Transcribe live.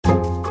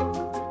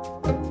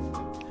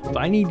If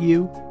I need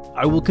you,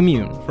 I will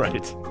commune.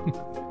 Right.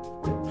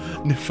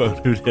 New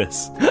phone, who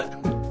dis?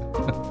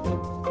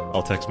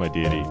 I'll text my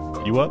deity.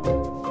 You up?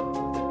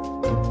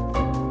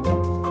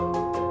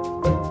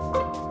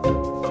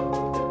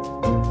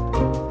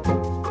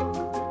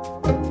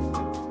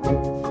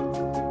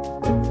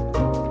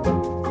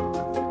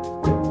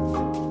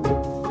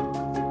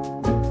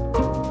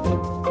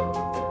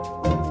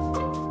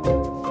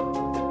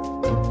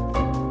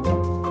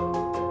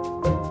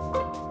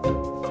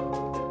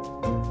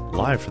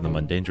 Live from the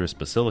Mundangerous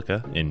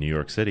Basilica in New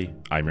York City,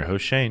 I'm your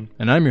host Shane.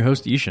 And I'm your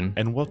host Ishan.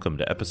 And welcome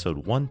to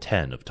episode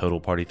 110 of Total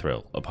Party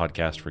Thrill, a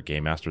podcast for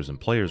game masters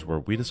and players where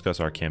we discuss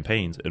our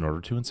campaigns in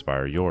order to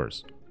inspire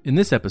yours. In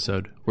this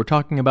episode, we're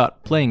talking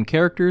about playing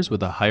characters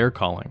with a higher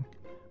calling.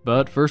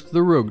 But first,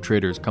 the rogue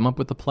traders come up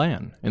with a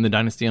plan in the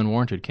Dynasty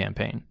Unwarranted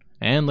campaign.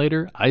 And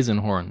later,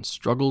 Eisenhorn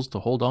struggles to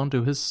hold on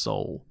to his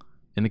soul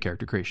in the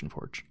Character Creation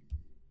Forge.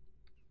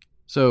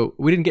 So,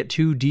 we didn't get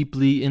too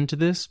deeply into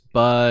this,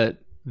 but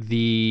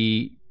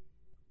the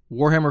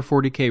Warhammer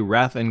 40k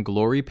Wrath and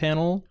Glory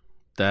panel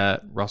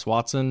that Russ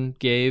Watson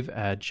gave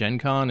at Gen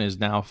Con is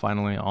now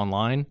finally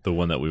online. The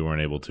one that we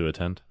weren't able to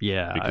attend?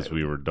 Yeah. Because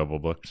we were double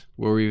booked.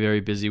 Were we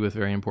very busy with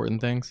very important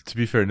things? To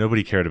be fair,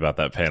 nobody cared about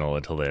that panel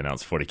until they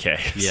announced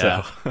 40k.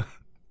 Yeah. So.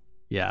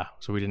 Yeah,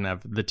 so we didn't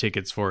have the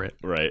tickets for it.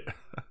 Right.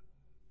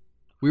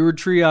 We were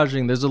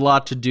triaging. There's a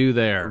lot to do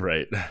there.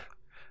 Right.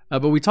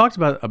 But we talked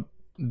about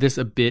this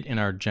a bit in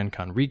our Gen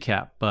Con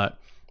recap, but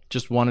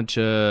just wanted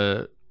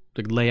to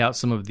lay out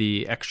some of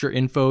the extra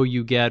info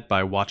you get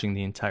by watching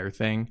the entire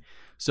thing.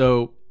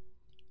 So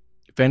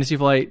Fantasy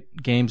Flight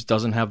Games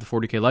doesn't have the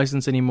 40k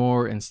license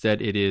anymore. Instead,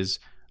 it is,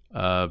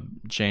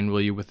 Shane,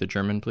 will you with the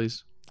German,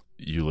 please?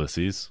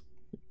 Ulysses.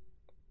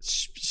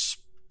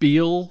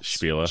 Spiele.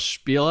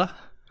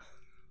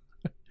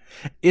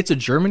 It's a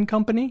German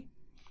company.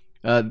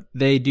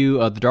 They do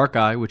The Dark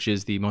Eye, which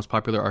is the most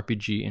popular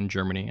RPG in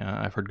Germany.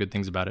 I've heard good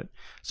things about it.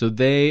 So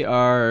they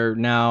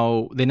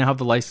now have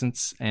the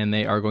license, and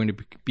they are going to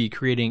be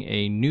creating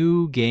a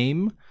new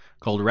game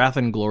called Wrath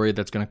and Glory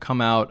that's going to come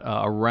out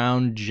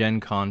around Gen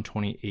Con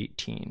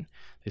 2018.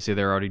 They say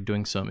they're already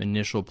doing some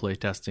initial play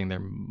testing. There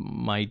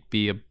might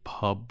be a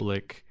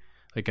public,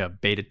 like a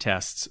beta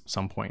test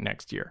some point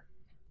next year.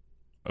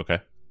 Okay.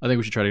 I think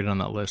we should try to get on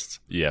that list.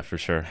 Yeah, for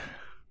sure.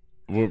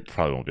 We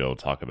probably won't be able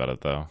to talk about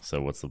it, though.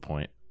 So what's the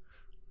point?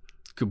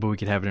 But we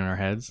could have it in our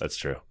heads. That's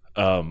true.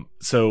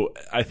 So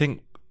I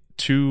think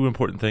two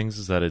important things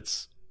is that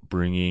it's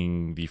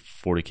bringing the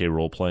 40k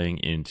role-playing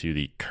into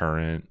the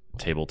current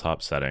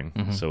tabletop setting.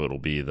 Mm-hmm. So it'll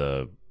be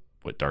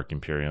Dark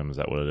Imperium, is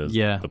that what it is?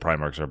 Yeah. The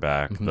Primarchs are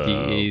back.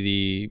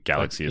 The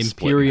Galaxy is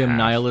Imperium split in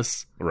half.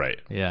 Nihilus. Right.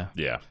 Yeah.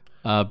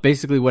 Yeah.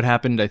 Basically what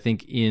happened, I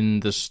think, in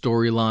the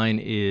storyline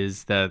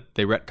is that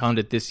they retconned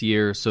it this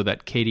year so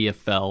that Cadia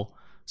fell.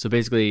 So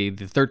basically,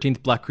 the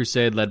 13th Black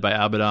Crusade led by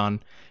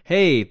Abaddon.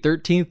 Hey,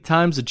 13th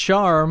time's a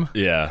charm.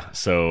 Yeah,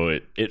 so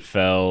it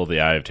fell. The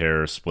Eye of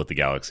Terror split the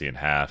galaxy in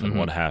half, and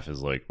one half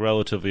is like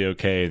relatively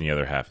okay, and the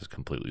other half is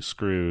completely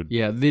screwed.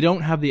 Yeah, they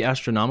don't have the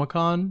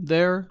Astronomicon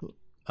there.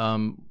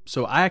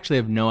 So I actually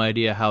have no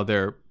idea how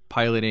they're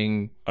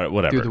piloting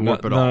through the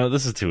warp at all. No,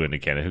 this is too into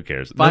canon. Who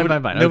cares? Fine.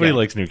 Nobody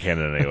likes new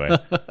canon anyway.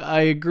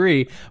 I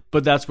agree,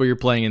 but that's what you're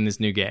playing in this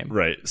new game.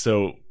 Right,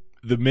 so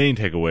the main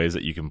takeaway is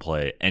that you can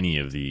play any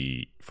of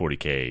the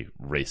 40k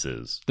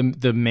races.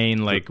 The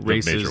main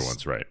races, the major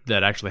ones, right?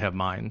 That actually have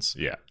minds.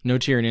 Yeah, no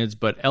Tyranids,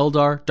 but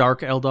Eldar,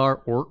 Dark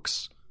Eldar,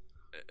 Orcs,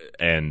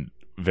 and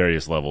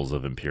various levels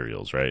of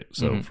Imperials, right?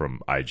 So from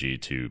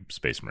IG to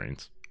Space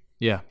Marines.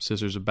 Yeah,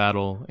 Scissors of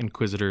Battle,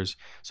 Inquisitors.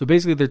 So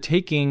basically, they're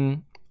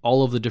taking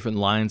all of the different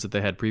lines that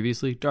they had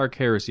previously: Dark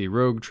Heresy,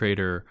 Rogue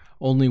Trader,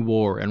 Only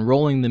War, and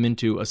rolling them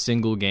into a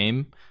single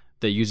game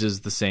that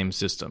uses the same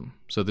system.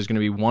 So there's going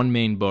to be one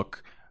main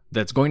book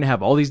that's going to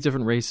have all these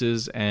different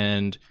races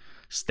and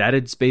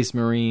statted Space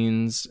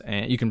Marines.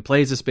 And you can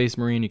play as a Space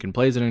Marine, you can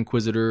play as an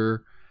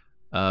Inquisitor.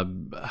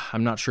 I'm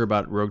not sure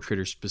about Rogue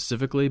Trader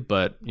specifically,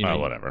 but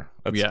whatever.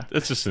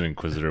 It's just an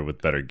Inquisitor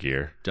with better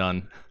gear.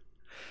 Done.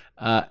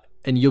 And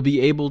you'll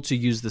be able to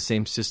use the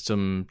same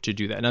system to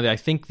do that. Now, I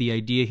think the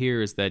idea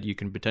here is that you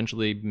can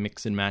potentially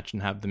mix and match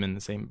and have them in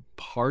the same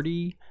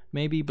party,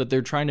 maybe, but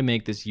they're trying to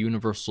make this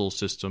universal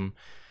system.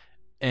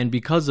 And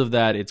because of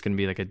that, it's going to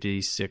be like a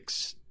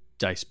D6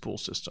 dice pool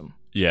system.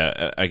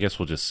 Yeah, I guess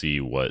we'll just see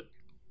what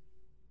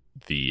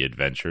the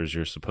adventures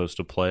you're supposed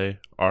to play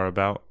are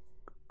about,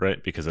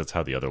 right? Because that's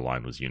how the other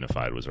line was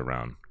unified, was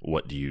around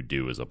what do you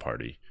do as a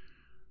party.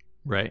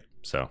 Right.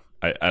 So,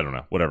 I don't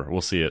know. Whatever.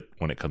 We'll see it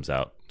when it comes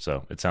out.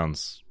 So, it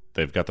sounds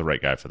they've got the right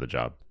guy for the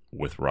job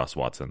with Ross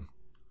Watson.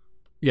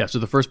 Yeah, so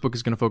the first book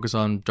is going to focus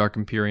on Dark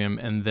Imperium,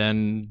 and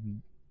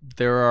then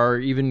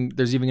there's even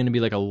going to be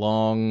like a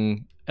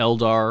long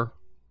Eldar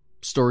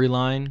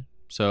storyline.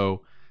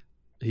 So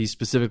he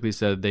specifically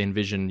said they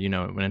envision,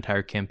 an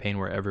entire campaign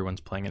where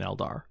everyone's playing an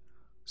Eldar.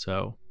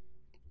 So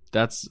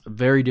that's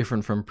very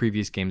different from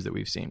previous games that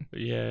we've seen.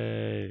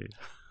 Yay.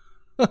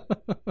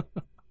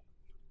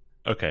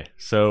 Okay,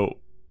 so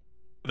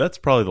that's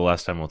probably the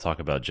last time we'll talk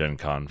about Gen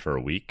Con for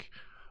a week.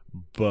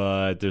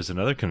 But there's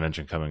another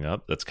convention coming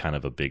up that's kind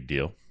of a big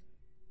deal.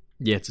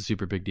 Yeah, it's a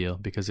super big deal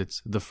because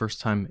it's the first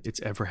time it's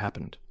ever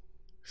happened.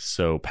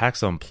 So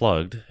PAX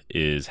Unplugged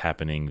is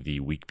happening the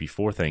week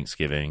before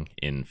Thanksgiving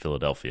in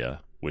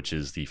Philadelphia, which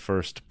is the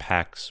first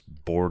PAX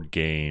board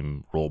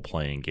game,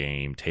 role-playing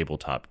game,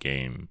 tabletop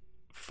game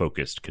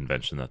focused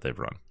convention that they've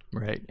run.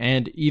 Right.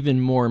 And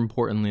even more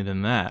importantly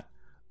than that,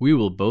 we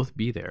will both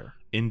be there.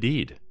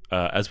 Indeed.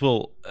 As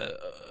will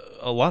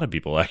a lot of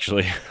people,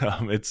 actually.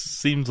 It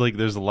seems like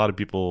there's a lot of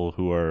people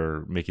who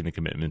are making the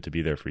commitment to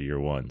be there for year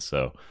one.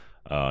 So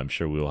I'm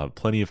sure we'll have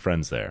plenty of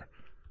friends there.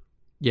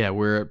 Yeah,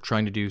 we're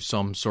trying to do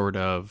some sort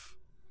of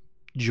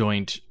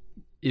joint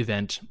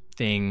event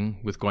thing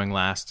with Going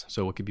Last,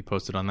 so it could be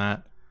posted on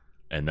that.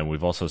 And then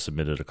we've also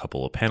submitted a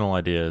couple of panel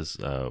ideas,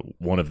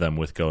 one of them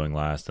with Going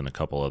Last and a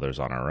couple others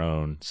on our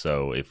own.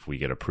 So if we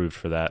get approved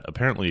for that,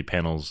 apparently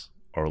panels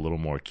are a little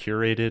more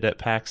curated at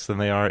PAX than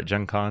they are at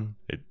Gen Con.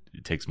 It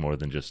takes more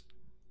than just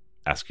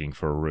asking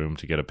for a room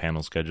to get a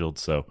panel scheduled.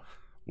 So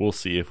we'll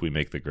see if we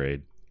make the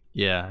grade.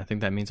 Yeah, I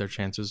think that means our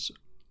chances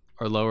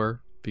are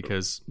lower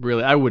because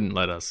really I wouldn't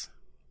let us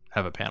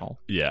have a panel.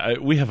 Yeah,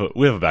 we have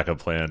a backup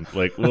plan.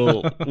 Like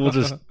we'll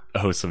just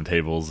host some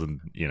tables and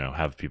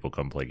have people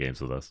come play games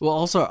with us. Well,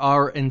 also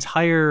our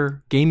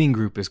entire gaming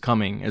group is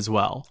coming as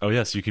well. Oh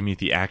yes, you can meet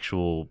the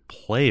actual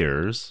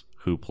players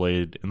who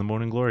played in the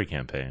Morning Glory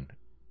campaign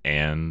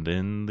and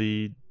in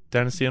the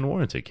Dynasty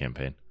Unwarranted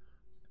campaign.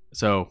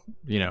 So,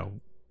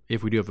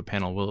 if we do have a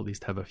panel, we'll at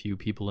least have a few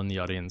people in the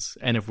audience.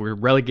 And if we're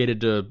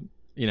relegated to,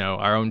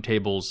 our own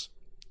tables,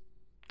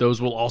 those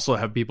will also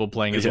have people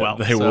playing as well.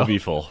 They will be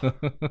full.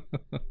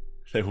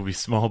 They will be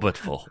small but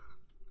full.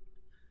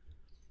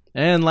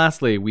 And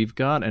lastly, we've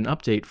got an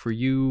update for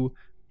you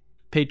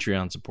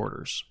Patreon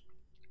supporters.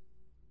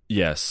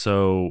 Yes,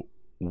 so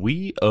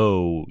we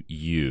owe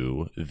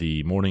you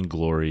the Morning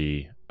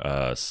Glory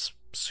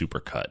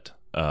supercut,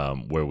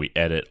 where we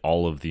edit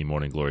all of the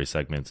Morning Glory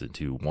segments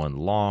into one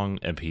long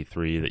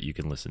MP3 that you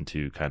can listen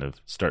to kind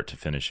of start to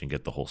finish and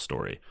get the whole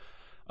story.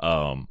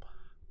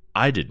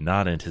 I did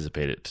not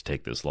anticipate it to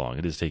take this long.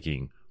 It is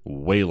taking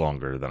way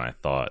longer than I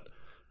thought.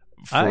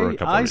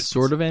 I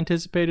sort of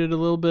anticipated a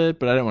little bit,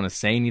 but I didn't want to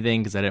say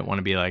anything because I didn't want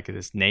to be like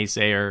this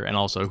naysayer. And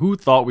also, who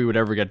thought we would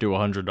ever get to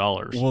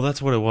 $100? Well,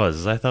 that's what it was.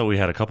 Is I thought we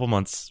had a couple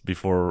months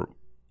before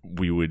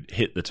we would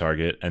hit the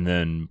target, and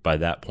then by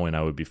that point,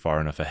 I would be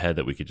far enough ahead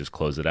that we could just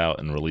close it out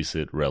and release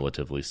it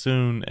relatively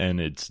soon. And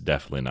it's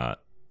definitely not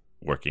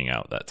working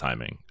out that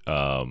timing.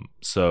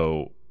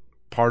 So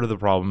part of the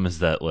problem is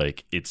that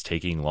it's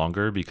taking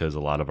longer because a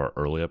lot of our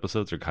early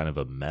episodes are kind of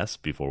a mess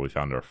before we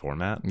found our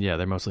format. Yeah,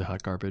 they're mostly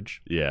hot garbage.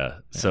 Yeah.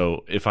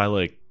 So if I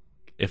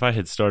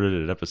had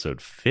started at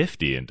episode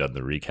 50 and done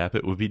the recap,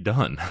 it would be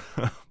done.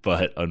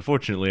 But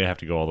unfortunately, I have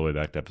to go all the way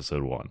back to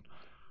episode 1.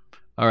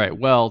 All right.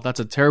 Well,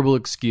 that's a terrible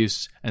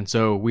excuse, and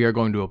so we are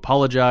going to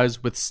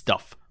apologize with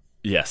stuff.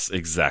 Yes,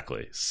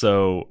 exactly.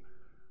 So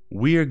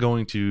we are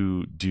going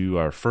to do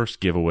our first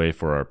giveaway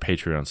for our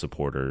Patreon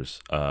supporters.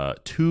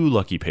 2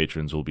 lucky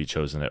patrons will be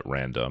chosen at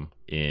random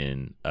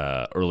in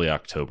early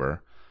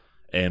October.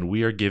 And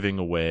we are giving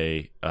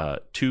away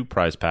 2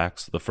 prize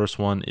packs. The first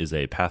one is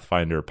a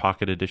Pathfinder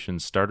Pocket Edition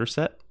starter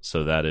set.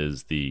 So that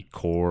is the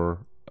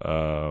core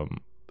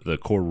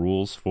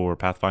rules for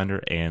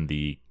Pathfinder and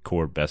the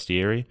core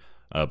bestiary,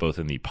 both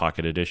in the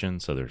Pocket Edition.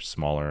 So they're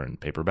smaller and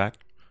paperback.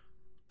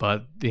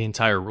 But the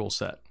entire rule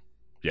set.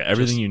 Yeah,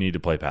 everything you need to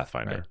play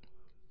Pathfinder. Right.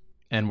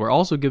 And we're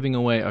also giving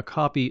away a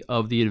copy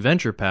of the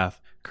Adventure Path,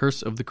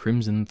 Curse of the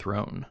Crimson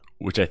Throne.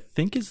 Which I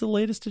think is the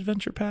latest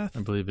Adventure Path.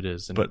 I believe it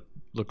is, and it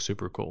looks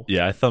super cool.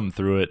 Yeah, I thumbed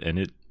through it,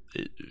 and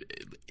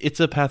it's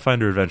a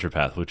Pathfinder Adventure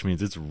Path, which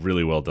means it's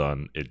really well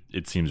done.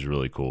 It seems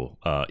really cool.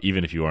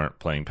 Even if you aren't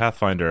playing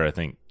Pathfinder, I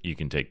think you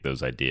can take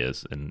those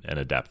ideas and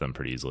adapt them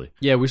pretty easily.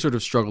 Yeah, we sort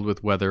of struggled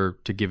with whether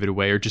to give it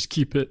away or just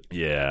keep it.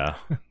 Yeah.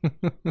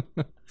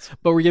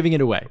 But we're giving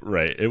it away.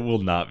 Right. It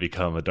will not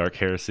become a Dark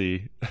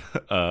Heresy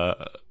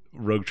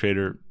Rogue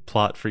Trader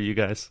plot for you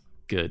guys.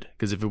 Good,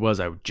 because if it was,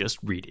 I would just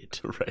read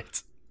it.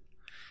 Right.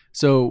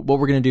 So what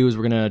we're going to do is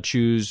we're going to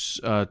choose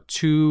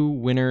 2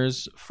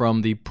 winners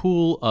from the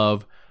pool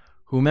of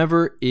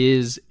whomever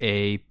is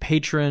a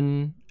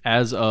patron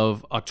as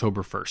of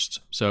October 1st.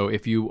 So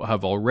if you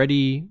have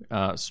already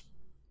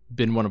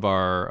been one of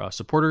our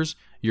supporters,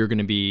 you're going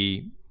to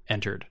be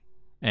entered.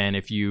 And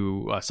if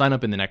you sign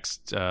up in the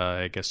next,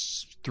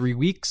 3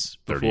 weeks,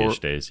 30-ish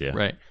days, yeah.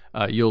 Right,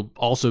 you'll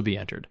also be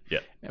entered. Yeah.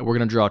 And we're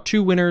going to draw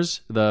 2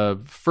 winners.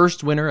 The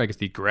first winner, I guess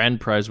the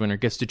grand prize winner,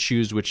 gets to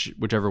choose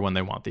whichever one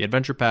they want, the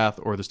Adventure Path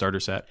or the starter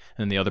set,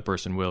 and then the other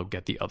person will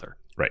get the other.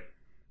 Right.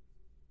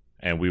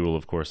 And we will,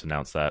 of course,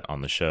 announce that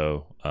on the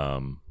show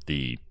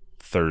the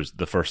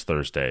first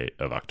Thursday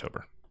of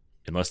October.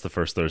 Unless the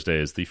first Thursday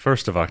is the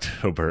 1st of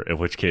October, in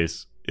which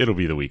case it'll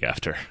be the week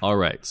after. All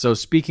right. So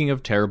speaking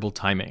of terrible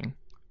timing,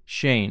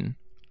 Shane,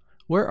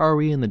 where are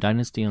we in the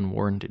Dynasty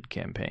Unwarranted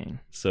campaign?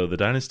 So the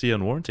Dynasty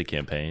Unwarranted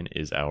campaign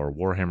is our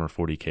Warhammer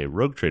 40k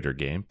Rogue Trader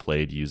game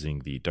played using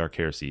the Dark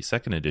Heresy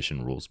 2nd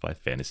Edition rules by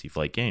Fantasy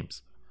Flight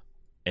Games.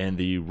 and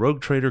the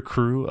rogue trader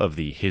crew of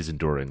the His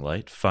Enduring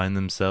Light find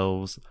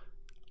themselves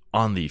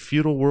on the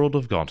feudal world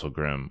of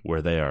Gauntlgrim,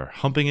 where they are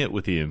humping it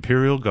with the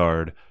Imperial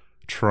Guard,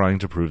 trying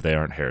to prove they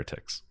aren't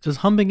heretics. Does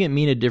humping it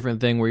mean a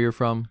different thing where you're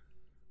from?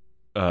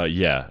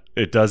 Yeah,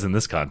 it does in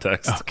this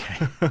context.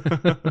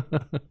 Okay.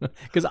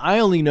 Because I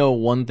only know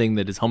one thing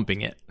that is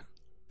humping it.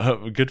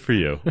 Good for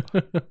you.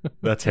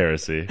 That's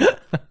heresy.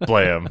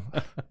 Blam.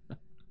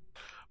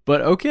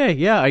 But okay,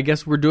 yeah, I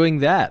guess we're doing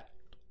that.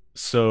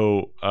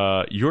 So,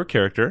 your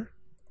character,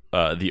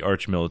 the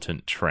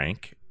arch-militant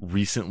Trank,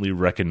 recently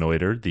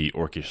reconnoitered the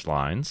Orcish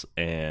lines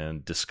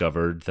and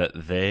discovered that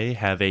they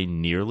have a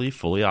nearly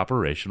fully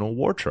operational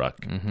war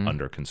truck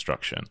under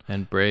construction.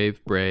 And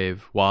brave,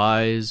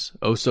 wise,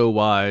 oh so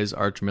wise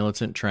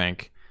arch-militant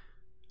Trank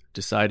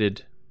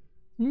decided,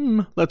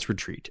 let's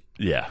retreat.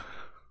 Yeah.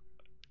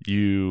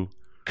 You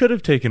could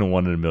have taken a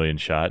 1 in a million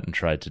shot and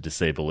tried to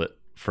disable it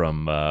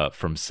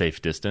from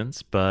safe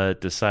distance, but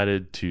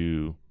decided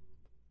to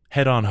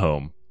head on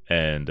home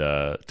and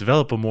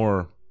develop a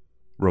more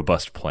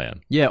robust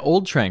plan. Yeah,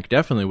 old Trank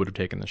definitely would have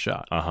taken the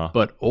shot.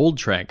 But old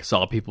Trank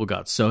saw people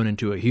got sewn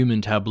into a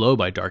human tableau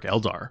by Dark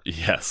Eldar.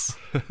 Yes.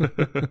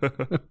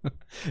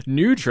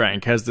 New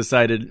Trank has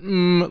decided,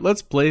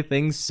 let's play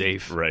things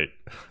safe. Right.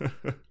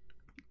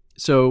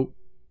 So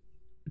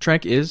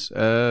Trank is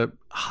a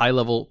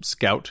high-level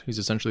scout. He's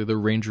essentially the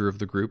ranger of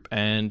the group,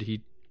 and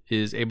he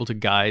is able to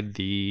guide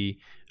the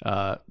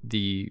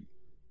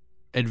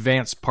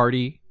advanced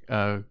party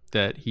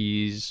that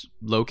he's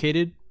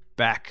located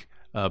back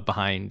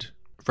behind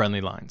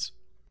friendly lines,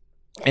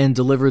 and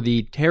deliver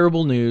the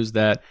terrible news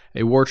that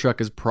a war truck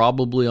is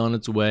probably on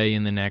its way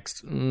in the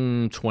next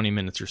 20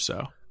 minutes or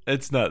so.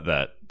 It's not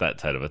that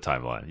tight of a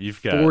timeline.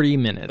 You've got 40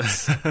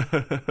 minutes.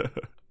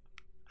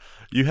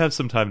 You have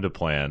some time to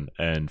plan,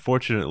 and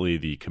fortunately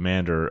the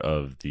commander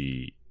of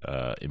the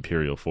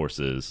Imperial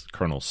forces,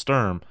 Colonel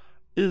Sturm,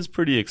 is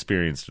pretty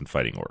experienced in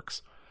fighting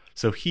orcs.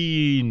 So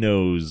he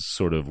knows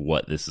sort of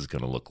what this is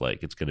going to look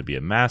like. It's going to be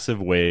a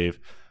massive wave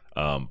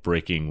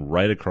breaking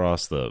right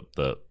across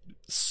the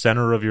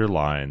center of your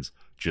lines,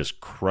 just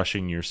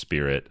crushing your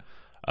spirit.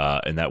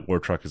 And that war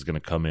truck is going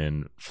to come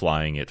in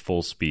flying at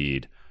full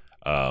speed,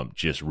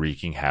 just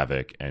wreaking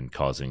havoc and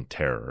causing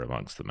terror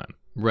amongst the men.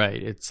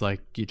 Right. It's like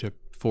you took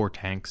 4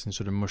 tanks and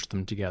sort of mushed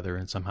them together,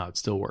 and somehow it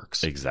still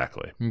works.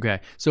 Exactly. Okay.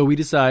 So we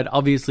decide,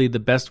 obviously, the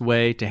best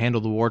way to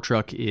handle the war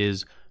truck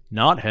is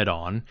not head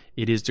on.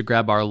 It is to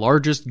grab our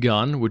largest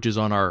gun, which is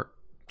on our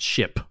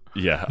ship.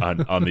 Yeah,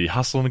 on the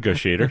Hostile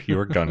Negotiator,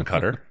 your gun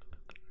cutter.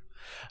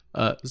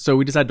 So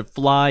we decide to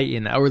fly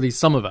in, or at least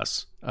some of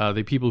us,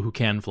 the people who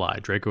can fly,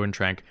 Draco and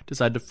Trank,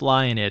 decide to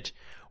fly in it,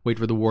 wait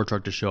for the war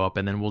truck to show up,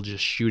 and then we'll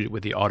just shoot it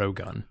with the auto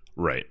gun.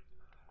 Right.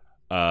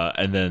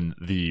 And then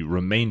the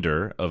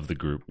remainder of the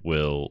group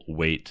will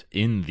wait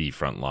in the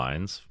front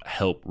lines,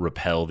 help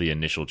repel the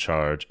initial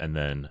charge, and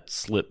then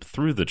slip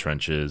through the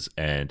trenches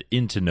and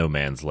into no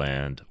man's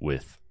land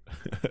with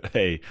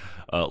a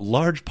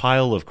large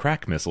pile of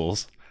crack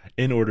missiles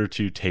in order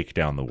to take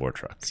down the war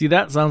truck. See,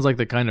 that sounds like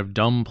the kind of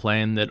dumb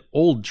plan that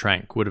old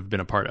Trank would have been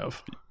a part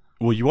of.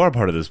 Well, you are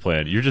part of this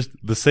plan. You're just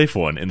the safe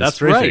one in the That's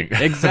strafing.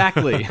 Right,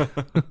 exactly.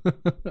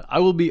 I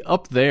will be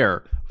up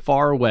there,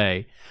 far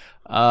away.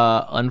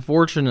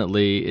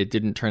 Unfortunately, it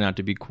didn't turn out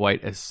to be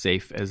quite as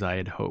safe as I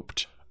had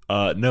hoped.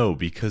 No,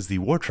 because the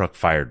war truck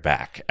fired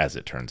back, as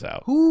it turns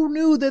out. Who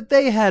knew that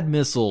they had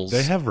missiles?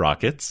 They have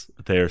rockets.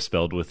 They are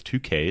spelled with 2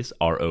 Ks,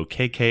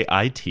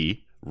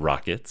 R-O-K-K-I-T,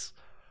 rockets.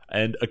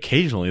 And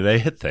occasionally they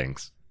hit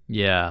things.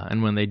 Yeah,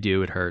 and when they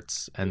do, it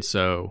hurts. And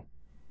so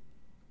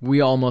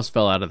we almost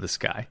fell out of the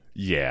sky.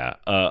 Yeah,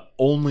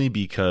 only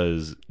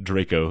because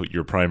Draco,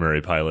 your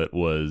primary pilot,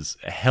 was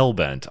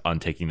hell-bent on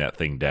taking that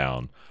thing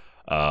down.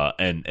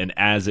 And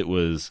as it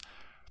was,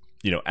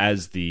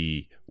 as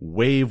the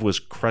wave was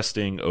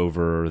cresting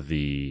over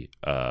the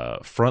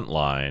front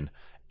line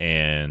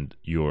and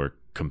your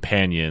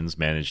companions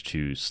managed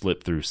to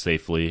slip through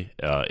safely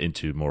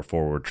into more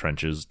forward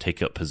trenches,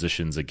 take up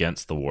positions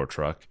against the war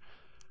truck,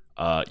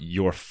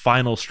 your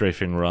final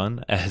strafing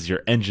run, as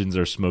your engines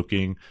are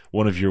smoking,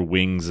 one of your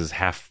wings is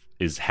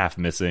half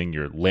missing,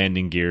 your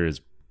landing gear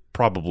is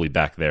probably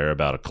back there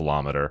about 1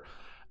 kilometer,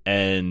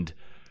 and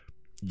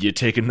you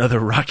take another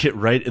rocket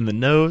right in the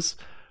nose,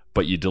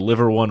 but you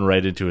deliver one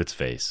right into its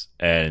face.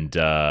 And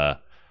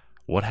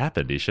what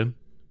happened, Ishan?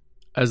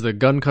 As the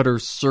gun cutter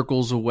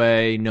circles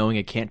away, knowing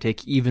it can't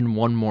take even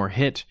one more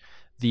hit,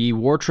 the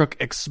war truck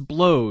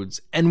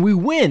explodes, and we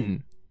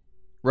win!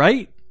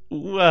 Right?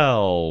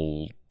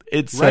 Well,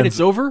 it's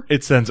over?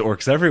 It sends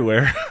orcs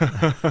everywhere.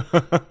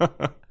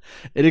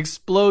 It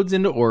explodes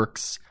into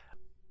orcs,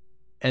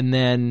 and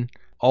then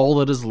all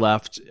that is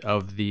left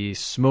of the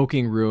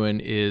smoking ruin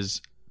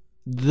is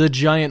the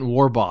giant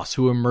war boss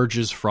who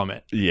emerges from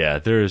it. Yeah,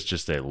 there is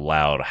just a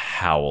loud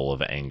howl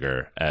of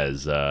anger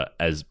as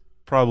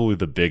probably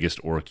the biggest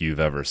orc you've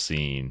ever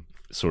seen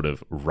sort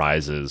of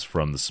rises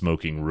from the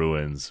smoking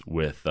ruins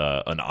with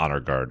an honor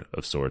guard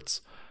of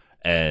sorts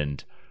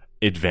and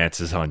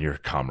advances on your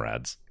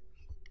comrades.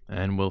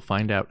 And we'll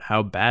find out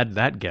how bad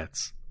that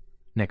gets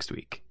next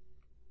week.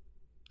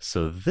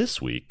 So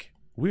this week,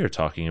 we are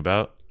talking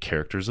about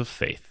characters of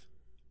faith.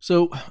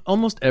 So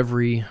almost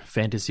every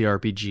fantasy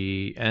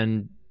RPG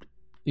and,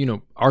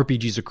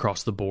 RPGs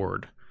across the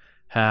board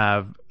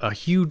have a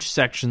huge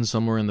section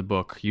somewhere in the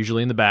book,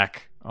 usually in the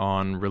back,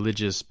 on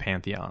religious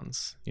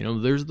pantheons.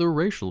 There's the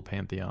racial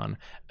pantheon.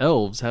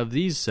 Elves have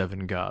these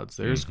 7 gods.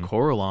 There's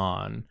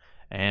Corellon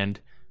and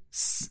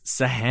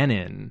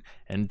Sahanin,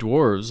 and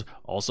dwarves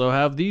also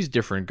have these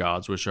different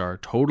gods, which are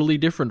totally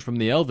different from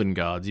the elven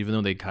gods, even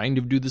though they kind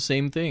of do the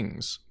same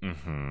things.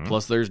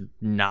 Plus, there's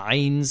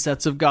 9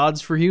 sets of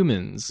gods for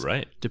humans,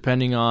 right?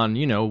 Depending on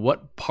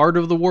what part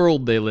of the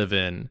world they live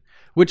in.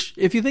 Which,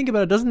 if you think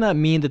about it, doesn't that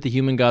mean that the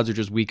human gods are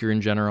just weaker in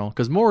general?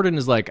 Because Moradin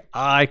is like,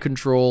 I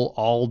control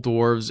all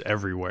dwarves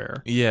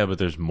everywhere. Yeah, but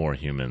there's more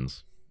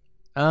humans.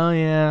 Oh,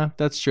 yeah,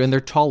 that's true. And they're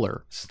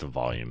taller. It's just a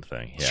volume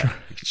thing. Yeah.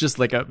 It's just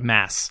like a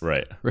mass.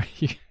 Right.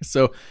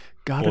 So,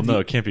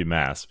 it can't be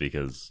mass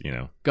because,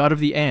 God of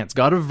the ants.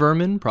 God of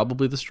vermin,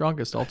 probably the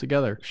strongest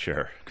altogether.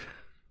 Sure.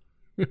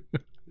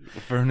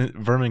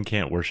 Vermin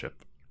can't worship.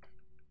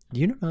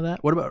 You don't know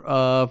that? What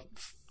about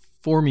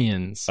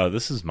Formians? Oh,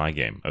 this is my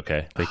game,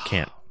 okay? They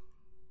can't.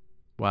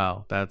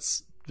 Wow,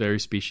 that's very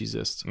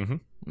speciesist.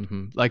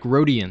 Like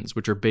Rhodians,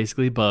 which are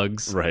basically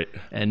bugs. Right.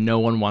 And no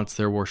one wants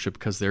their worship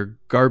because they're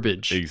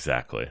garbage.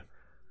 Exactly.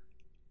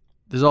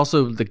 There's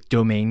also the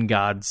domain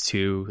gods,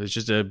 too. It's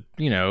just a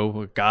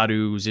god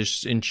who's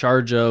just in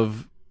charge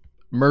of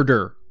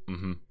murder.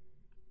 I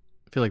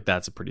feel like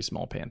that's a pretty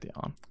small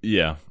pantheon.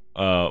 Yeah.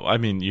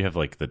 You have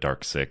like the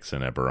Dark Six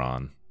and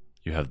Eberron.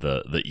 You have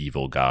the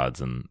evil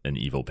gods and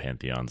evil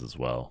pantheons as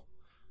well.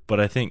 But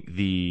I think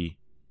the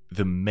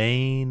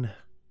main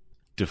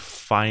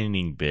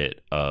defining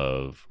bit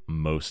of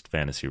most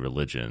fantasy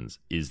religions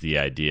is the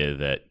idea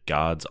that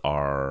gods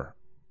are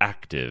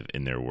active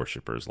in their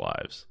worshippers'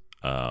 lives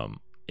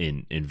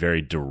in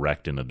very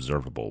direct and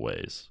observable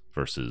ways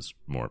versus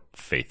more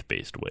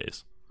faith-based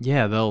ways.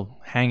 Yeah, they'll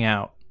hang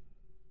out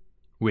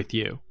with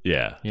you.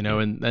 Yeah.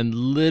 And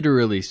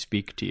literally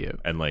speak to you.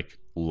 And like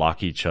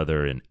lock each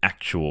other in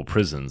actual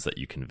prisons that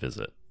you can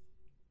visit.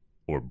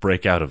 Or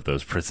break out of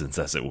those prisons,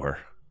 as it were.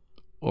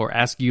 Or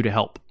ask you to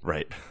help.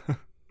 Right.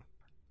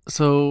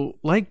 So,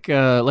 like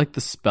the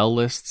spell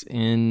lists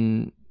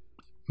in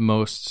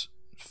most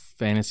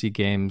fantasy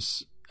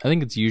games, I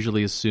think it's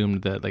usually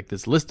assumed that like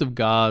this list of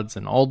gods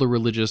and all the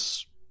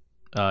religious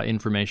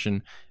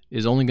information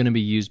is only going to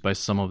be used by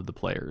some of the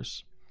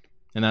players.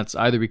 And that's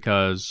either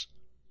because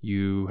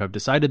you have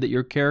decided that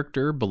your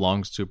character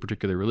belongs to a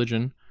particular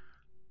religion,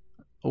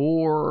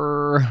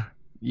 or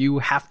you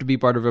have to be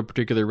part of a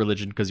particular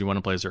religion because you want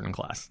to play a certain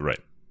class. Right.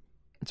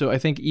 So I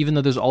think even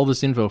though there's all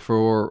this info,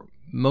 for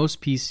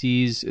most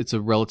PCs, it's a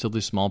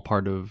relatively small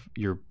part of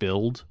your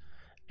build,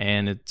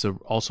 and it's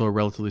also a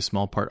relatively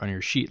small part on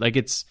your sheet. Like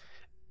it's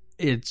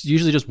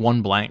usually just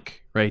one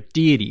blank, right?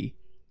 Deity.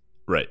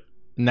 Right.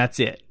 And that's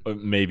it.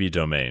 Maybe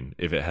domain,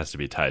 if it has to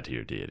be tied to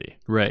your deity.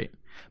 Right.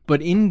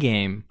 But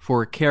in-game,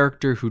 for a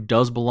character who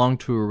does belong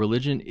to a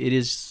religion, it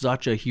is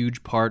such a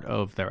huge part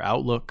of their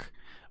outlook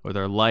or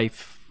their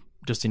life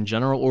just in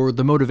general, or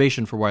the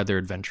motivation for why they're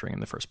adventuring in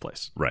the first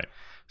place. Right.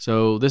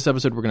 So this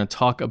episode, we're going to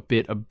talk a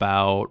bit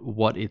about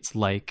what it's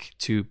like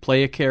to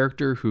play a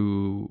character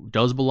who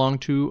does belong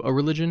to a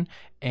religion,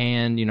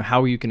 and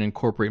how you can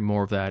incorporate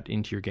more of that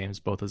into your games,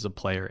 both as a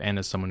player and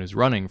as someone who's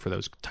running for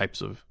those types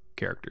of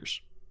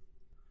characters.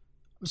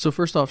 So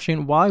first off,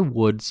 Shane, why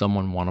would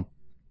someone want to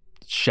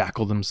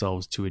shackle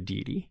themselves to a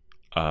deity?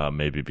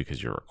 Maybe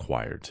because you're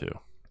required to.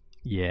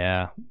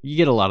 Yeah, you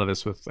get a lot of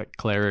this with like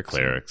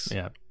clerics.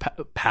 Yeah,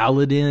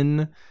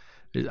 paladin.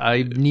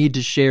 I need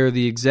to share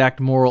the exact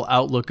moral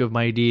outlook of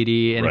my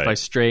deity, and if I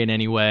stray in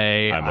any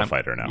way, I'm a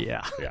fighter now.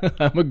 Yeah.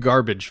 I'm a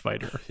garbage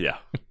fighter. Yeah.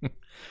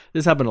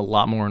 This happened a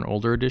lot more in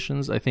older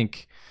editions. I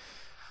think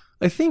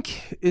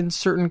in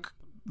certain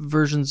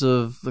versions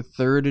of the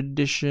 3rd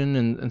edition,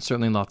 and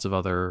certainly in lots of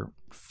other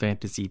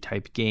fantasy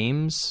type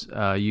games,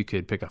 you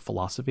could pick a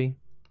philosophy.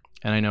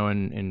 And I know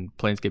in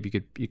Planescape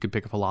you could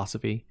pick a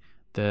philosophy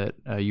that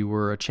you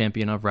were a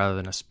champion of rather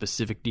than a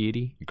specific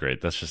deity.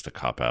 Great. That's just a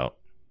cop-out.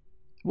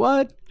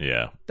 What?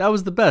 Yeah. That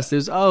was the best.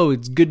 It's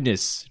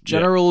goodness.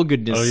 General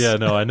goodness. Oh, yeah.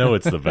 No, I know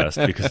it's the best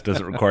because it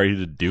doesn't require you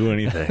to do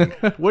anything.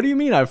 What do you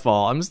mean I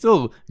fall? I'm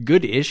still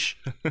good-ish.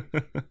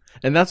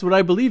 And that's what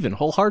I believe in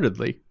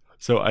wholeheartedly.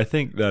 So I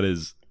think that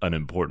is an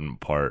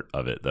important part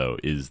of it, though,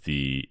 is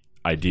the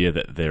idea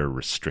that they're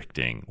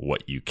restricting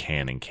what you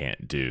can and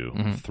can't do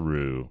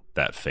through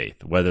that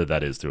faith, whether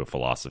that is through a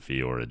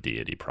philosophy or a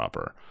deity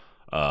proper.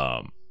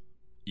 I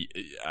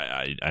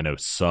know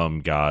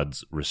some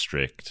gods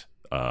restrict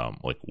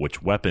like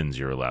which weapons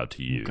you're allowed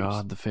to use.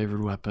 God, the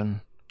favorite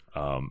weapon.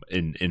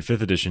 In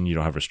 5th edition, you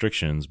don't have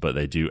restrictions, but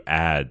they do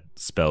add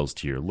spells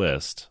to your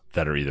list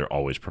that are either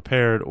always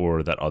prepared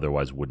or that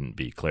otherwise wouldn't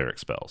be cleric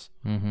spells.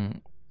 Mm-hmm.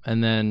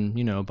 And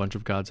then, a bunch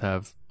of gods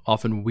have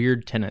often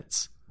weird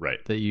tenets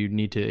that you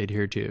need to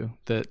adhere to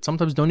that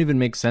sometimes don't even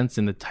make sense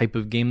in the type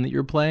of game that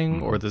you're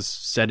playing or the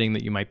setting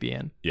that you might be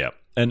in. Yeah.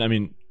 And I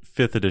mean,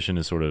 5th edition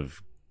is sort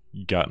of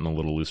gotten a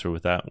little looser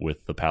with that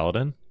with the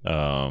paladin.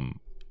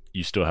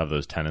 You still have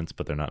those tenets,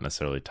 but they're not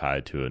necessarily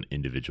tied to an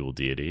individual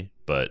deity.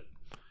 But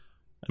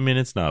I mean,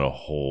 it's not a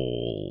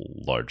whole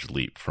large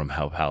leap from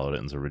how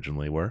paladins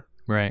originally were.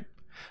 Right.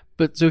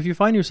 But so if you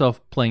find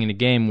yourself playing in a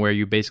game where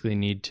you basically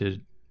need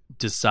to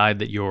decide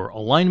that your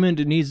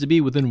alignment needs to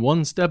be within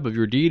one step of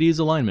your deity's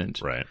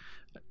alignment. Right.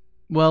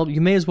 Well,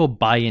 you may as well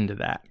buy into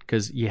that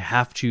because you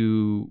have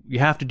to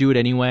do it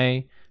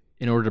anyway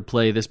in order to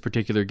play this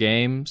particular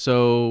game.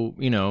 So,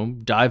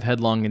 dive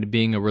headlong into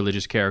being a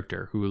religious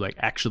character who like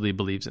actually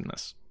believes in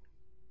this.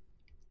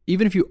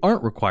 Even if you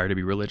aren't required to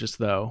be religious,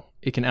 though,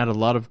 it can add a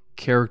lot of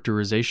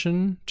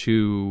characterization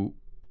to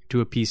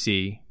a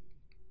PC.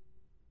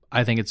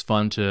 I think it's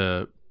fun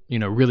to,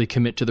 really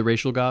commit to the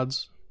racial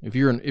gods. If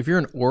you're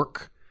an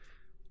orc,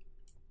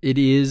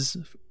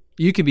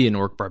 you can be an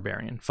orc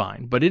barbarian,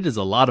 fine, but it is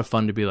a lot of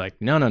fun to be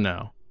like,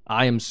 no,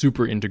 I am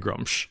super into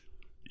Grumsh.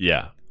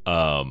 Yeah.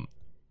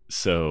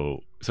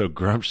 So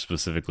Grumsh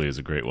specifically is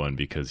a great one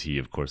because he,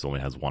 of course, only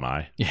has one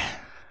eye. Yeah.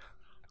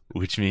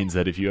 Which means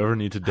that if you ever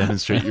need to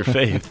demonstrate your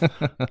faith,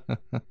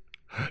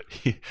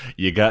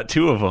 you got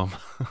two of them.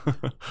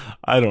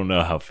 I don't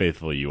know how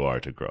faithful you are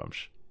to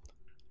Grumsh.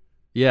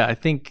 Yeah, I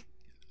think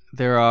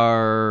there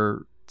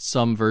are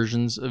some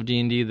versions of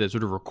D&D that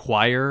sort of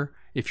require,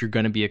 if you're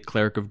going to be a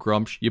cleric of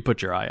Grumsh, you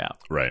put your eye out.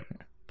 Right.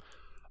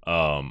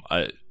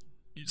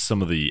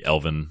 Some of the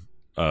elven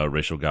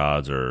racial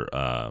gods or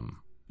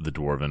the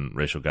dwarven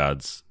racial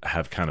gods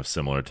have kind of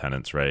similar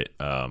tenets, right?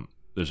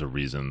 There's a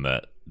reason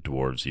that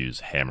dwarves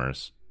use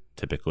hammers,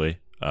 typically.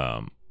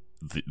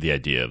 The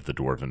idea of the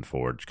dwarven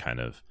forge kind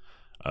of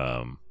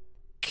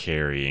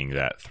carrying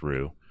that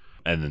through.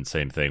 And then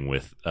same thing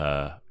with,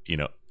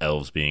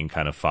 elves being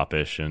kind of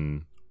foppish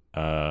and...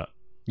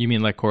 You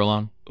mean like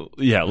Corlon?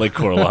 Yeah, like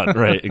Corlon,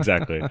 right,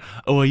 exactly.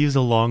 Oh, I use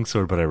a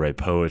longsword, but I write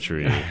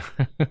poetry.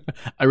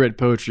 I read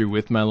poetry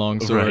with my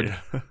longsword.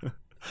 Right.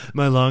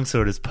 My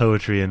longsword is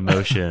poetry in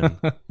motion.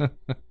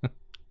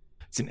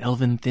 It's an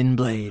elven thin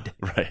blade.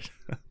 Right.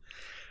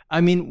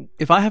 I mean,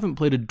 if I haven't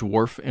played a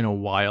dwarf in a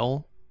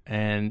while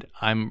and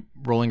I'm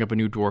rolling up a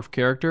new dwarf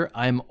character,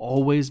 I'm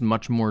always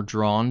much more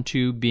drawn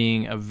to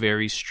being a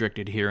very strict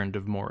adherent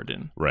of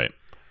Moradin. Right.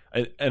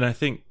 And I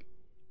think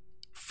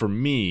for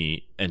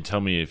me, and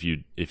tell me if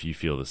you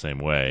feel the same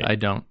way. I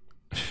don't.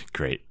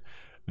 Great.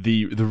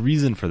 The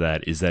reason for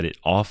that is that it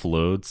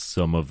offloads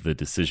some of the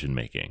decision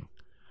making,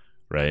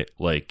 right?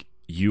 Like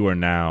you are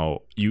now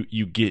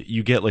you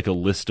get like a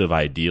list of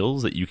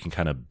ideals that you can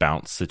kind of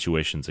bounce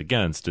situations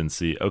against and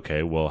see,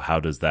 okay, well, how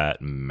does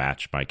that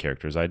match my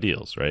character's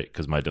ideals, right?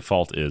 Because my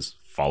default is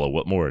follow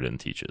what Moradin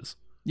teaches.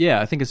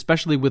 Yeah, I think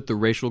especially with the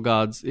racial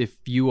gods, if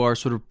you are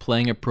sort of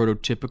playing a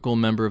prototypical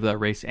member of that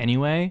race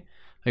anyway,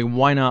 like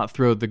why not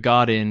throw the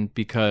god in,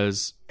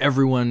 because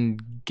everyone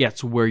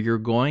gets where you're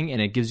going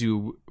and it gives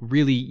you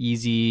really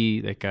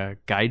easy like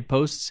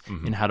guideposts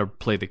in how to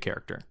play the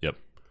character. Yep.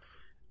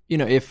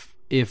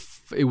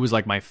 If it was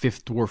like my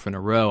fifth dwarf in a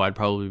row, I'd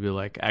probably be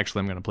like, actually,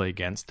 I'm going to play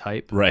against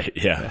type. Right,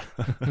 yeah.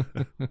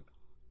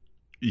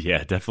 Yeah,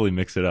 definitely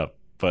mix it up.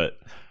 But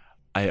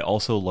I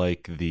also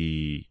like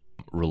the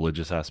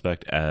religious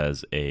aspect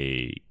as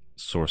a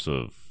source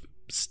of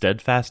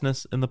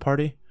steadfastness in the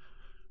party,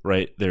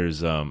 right?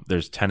 There's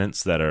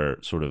tenets that are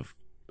sort of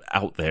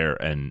out there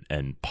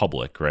and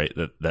public, right?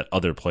 That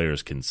other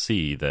players can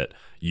see, that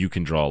you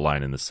can draw a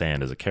line in the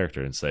sand as a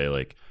character and say,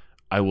 like,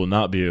 I will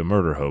not be a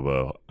murder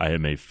hobo. I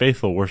am a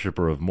faithful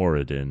worshiper of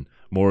Moradin.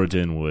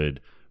 Moradin would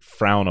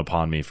frown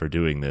upon me for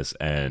doing this,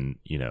 and,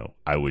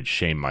 I would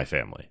shame my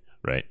family,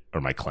 right?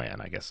 Or my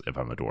clan, I guess, if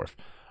I'm a dwarf.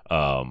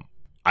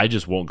 I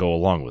just won't go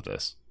along with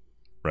this,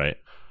 right?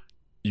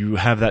 You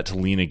have that to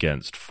lean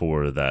against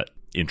for that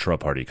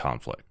intra-party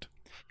conflict.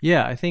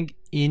 Yeah, I think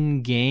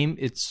in-game,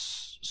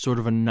 it's sort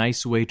of a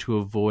nice way to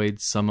avoid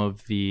some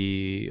of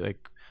the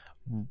like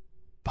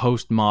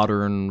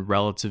postmodern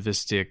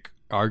relativistic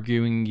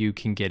arguing you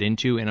can get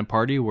into in a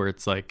party where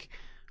it's like,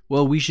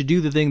 well, we should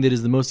do the thing that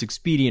is the most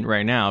expedient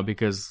right now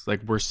because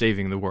like we're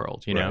saving the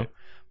world, you know?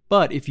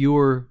 But if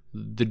you're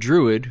the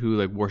druid who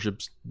like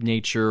worships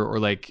nature or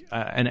like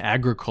an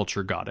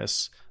agriculture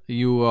goddess,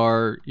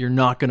 you're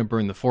not going to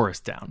burn the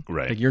forest down.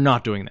 Right. Like you're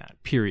not doing that,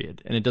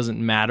 period. And it doesn't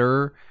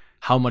matter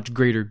how much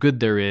greater good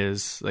there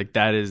is, like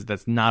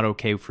that's not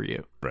okay for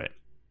you. Right.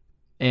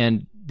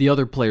 And the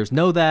other players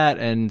know that,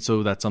 and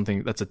so that's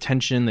a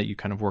tension that you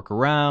kind of work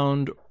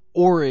around,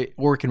 or it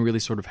can really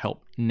sort of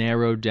help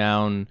narrow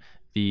down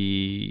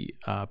the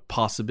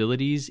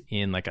possibilities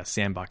in like a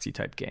sandboxy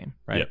type game,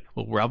 right? Yep.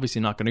 Well, we're obviously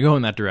not going to go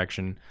in that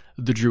direction.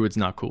 The druid's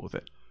not cool with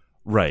it.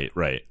 Right.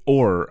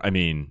 Or, I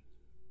mean,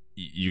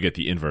 you get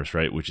the inverse,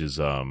 right? Which is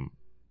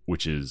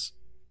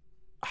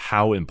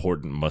how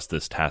important must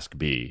this task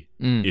be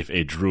if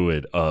a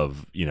druid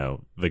of,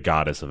 the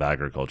goddess of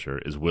agriculture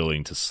is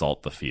willing to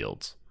salt the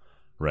fields,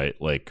 right?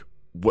 Like,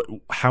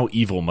 how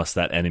evil must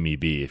that enemy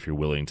be if you're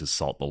willing to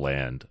salt the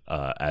land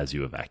as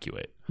you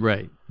evacuate?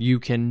 Right. You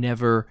can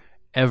never,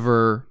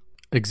 ever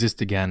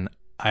exist again.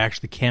 I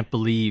actually can't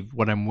believe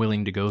what I'm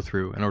willing to go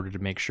through in order to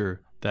make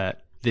sure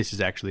that this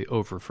is actually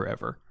over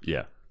forever.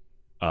 Yeah.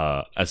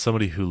 As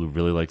somebody who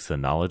really likes the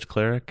knowledge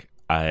cleric,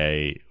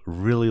 I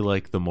really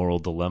like the moral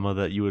dilemma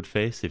that you would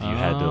face if you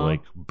had to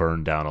like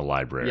burn down a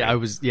library. Yeah, I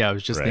was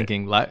just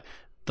thinking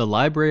the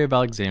Library of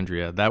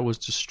Alexandria that was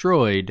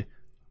destroyed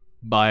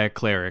by a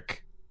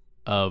cleric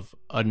of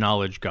a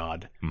knowledge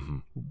god. Mm-hmm.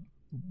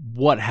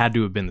 What had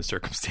to have been the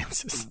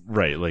circumstances?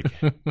 Right, like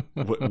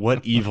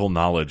what evil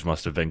knowledge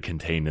must have been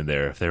contained in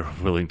there if they were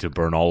willing to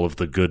burn all of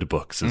the good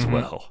books as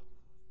well.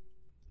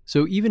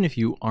 So even if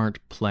you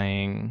aren't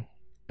playing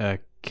a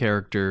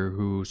character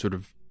who sort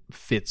of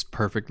fits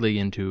perfectly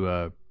into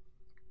a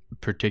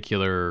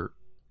particular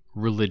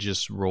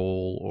religious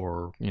role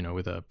or,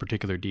 with a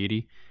particular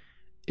deity,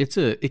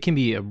 it can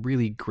be a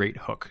really great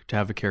hook to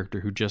have a character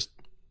who just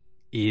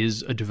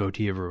is a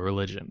devotee of a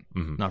religion,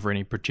 not for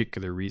any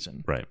particular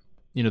reason. Right.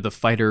 The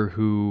fighter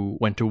who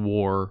went to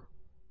war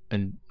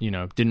and,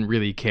 didn't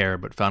really care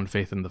but found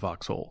faith in the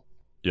foxhole.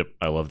 Yep,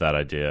 I love that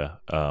idea.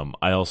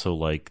 I also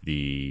like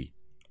the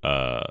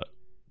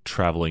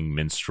traveling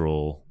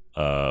minstrel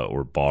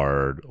or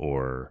bard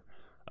or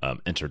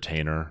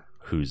entertainer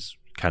who's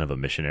kind of a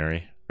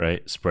missionary,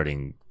 right?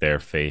 Spreading their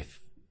faith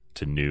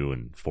to new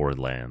and foreign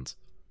lands.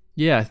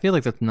 Yeah, I feel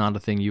like that's not a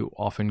thing you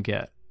often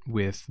get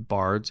with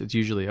bards. It's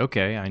usually,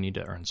 okay, I need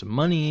to earn some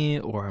money,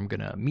 or I'm going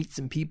to meet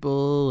some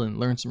people and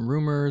learn some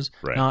rumors.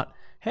 Right. Not,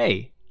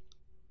 hey,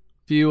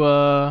 if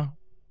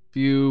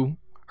you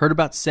heard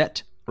about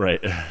Set?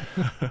 Right.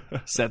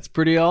 Set's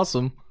pretty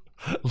awesome.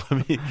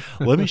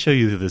 Let me show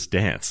you this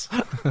dance.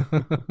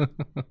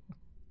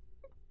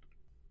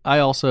 I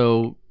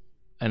also,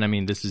 and I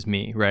mean, this is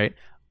me, right?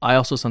 I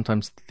also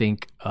sometimes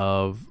think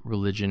of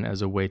religion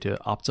as a way to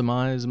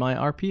optimize my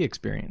RP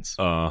experience.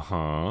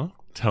 Uh-huh.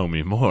 Tell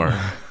me more.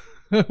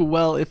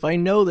 Well, if I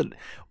know that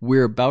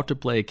we're about to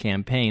play a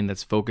campaign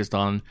that's focused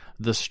on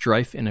the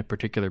strife in a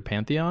particular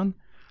pantheon,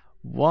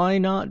 why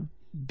not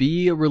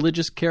be a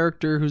religious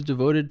character who's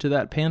devoted to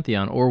that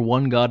pantheon or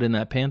one god in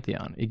that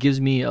pantheon? It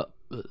gives me an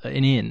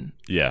in.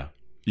 Yeah.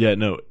 Yeah,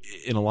 no,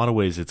 in a lot of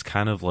ways it's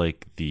kind of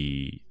like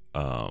the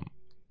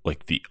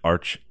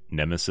arch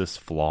nemesis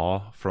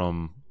flaw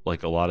from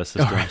like a lot of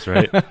systems,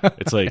 right?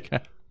 It's like,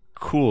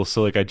 cool,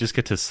 so like I just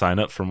get to sign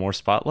up for more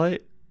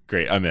spotlight?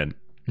 Great, I'm in.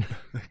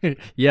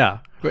 Yeah.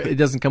 It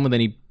doesn't come with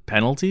any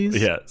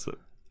penalties? Yeah, so,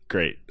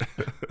 great.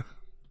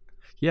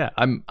 Yeah,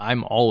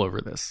 I'm all over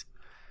this.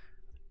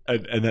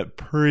 And that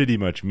pretty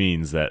much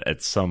means that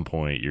at some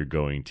point you're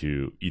going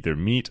to either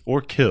meet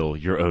or kill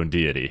your own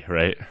deity,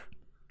 right?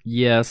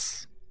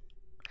 Yes.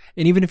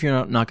 And even if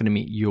you're not going to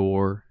meet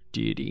your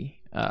deity,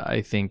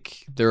 I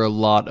think there are a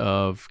lot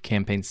of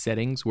campaign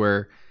settings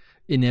where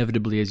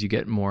inevitably as you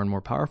get more and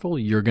more powerful,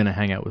 you're going to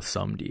hang out with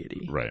some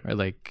deity. Right?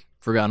 Like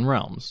Forgotten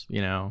Realms,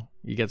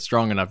 you get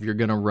strong enough, you're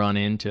going to run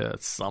into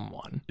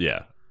someone.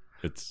 Yeah.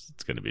 It's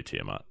going to be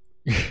Tiamat.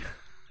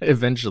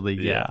 Eventually,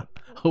 yeah.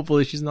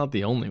 Hopefully she's not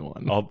the only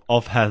one.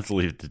 All paths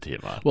lead to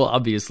Tiamat. Well,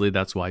 obviously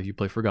that's why if you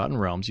play Forgotten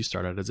Realms, you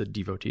start out as a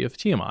devotee of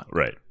Tiamat.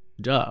 Right.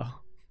 Duh.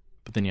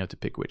 But then you have to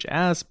pick which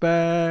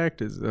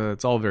aspect.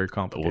 It's all very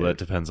complicated. Well, that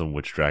depends on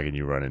which dragon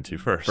you run into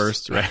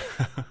first. Right?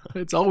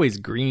 It's always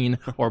green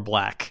or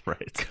black.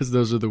 Right. Because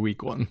those are the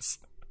weak ones.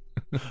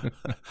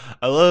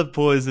 I love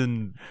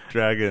poison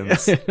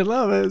dragons. I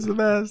love it. It's the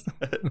best.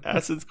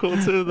 Acid's cool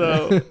too,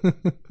 though.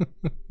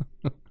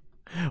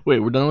 Wait,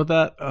 we're done with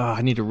that?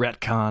 I need to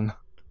retcon.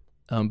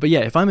 But yeah,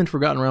 if I'm in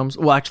Forgotten Realms...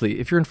 Well,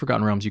 actually, if you're in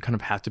Forgotten Realms, you kind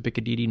of have to pick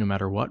a deity no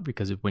matter what,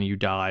 because when you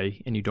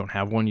die and you don't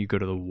have one, you go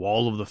to the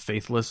Wall of the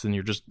Faithless and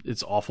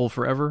it's awful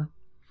forever.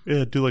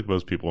 Yeah, do like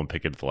most people and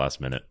pick it at the last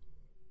minute.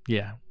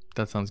 Yeah,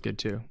 that sounds good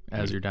too,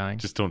 as you're dying.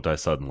 Just don't die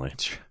suddenly.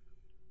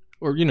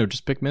 Or,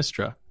 just pick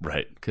Mistra.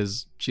 Right.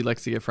 Because she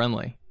likes to get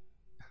friendly.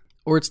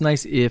 Or it's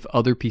nice if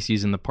other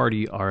PCs in the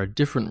party are a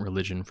different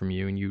religion from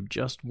you and you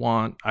just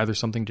want either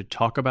something to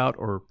talk about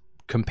or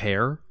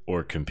compare.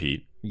 Or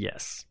compete.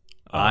 Yes.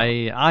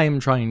 I am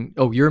trying...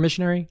 Oh, you're a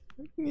missionary?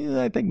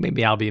 Yeah, I think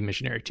maybe I'll be a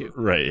missionary too.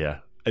 Right, yeah.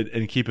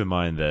 And keep in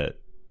mind that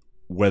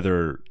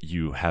whether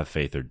you have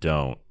faith or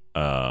don't,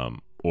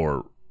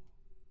 or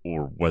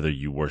whether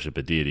you worship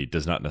a deity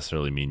does not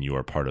necessarily mean you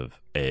are part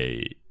of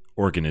a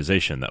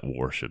organization that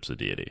worships a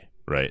deity,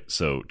 right?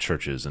 So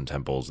churches and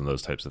temples and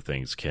those types of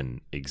things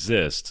can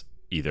exist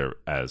either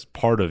as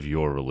part of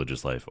your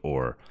religious life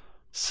or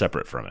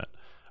separate from it.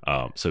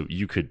 So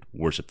you could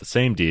worship the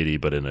same deity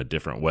but in a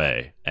different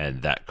way,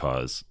 and that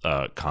cause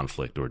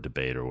conflict or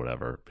debate or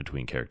whatever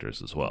between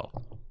characters as well.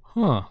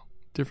 Huh.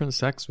 Different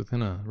sects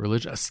within a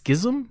religion. A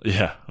schism?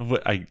 Yeah.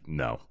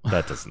 No,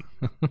 that doesn't.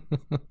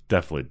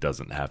 Definitely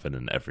doesn't happen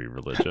in every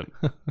religion.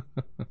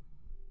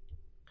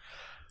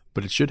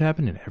 But it should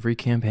happen in every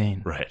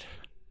campaign. Right.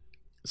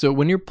 So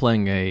when you're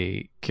playing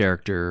a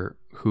character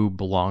who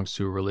belongs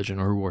to a religion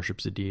or who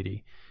worships a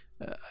deity,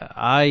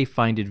 I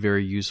find it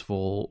very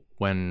useful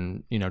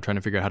when, trying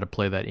to figure out how to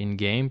play that in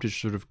game to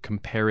sort of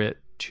compare it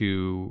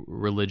to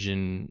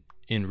religion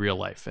in real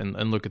life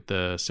and look at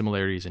the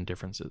similarities and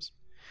differences.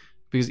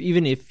 Because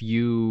even if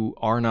you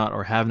are not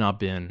or have not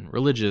been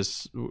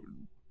religious,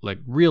 like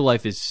real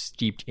life is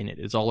steeped in it.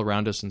 It's all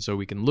around us, and so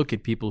we can look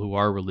at people who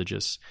are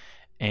religious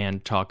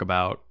and talk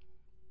about,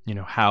 you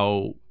know,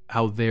 how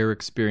their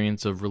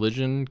experience of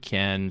religion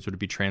can sort of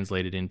be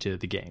translated into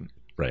the game.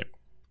 Right.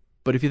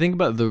 But if you think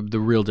about the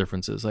real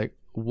differences, like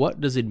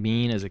what does it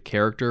mean as a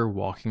character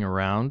walking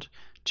around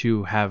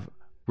to have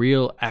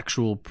real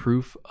actual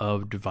proof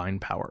of divine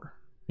power?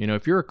 You know,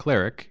 if you're a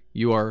cleric,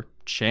 you are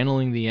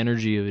channeling the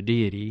energy of a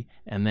deity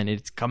and then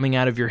it's coming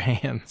out of your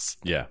hands.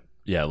 Yeah.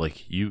 Yeah,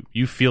 like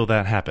you feel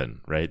that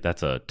happen, right?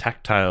 That's a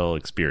tactile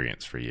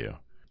experience for you.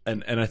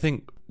 And I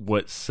think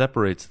what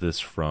separates this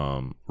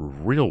from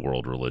real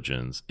world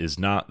religions is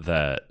not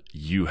that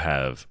you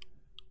have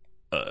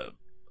an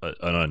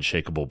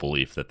unshakable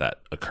belief that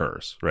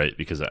occurs, right?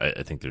 Because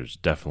I think there's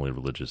definitely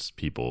religious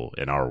people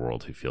in our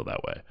world who feel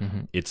that way.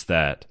 Mm-hmm. It's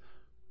that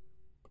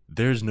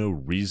there's no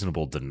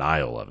reasonable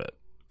denial of it.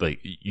 Like,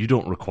 you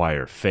don't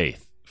require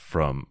faith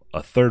from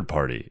a third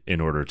party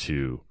in order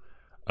to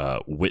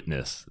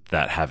witness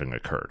that having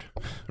occurred,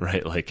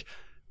 right? Like,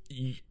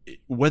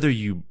 whether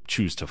you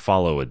choose to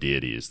follow a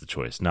deity is the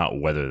choice, not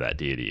whether that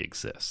deity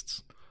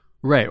exists.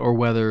 Right, or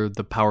whether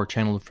the power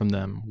channeled from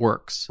them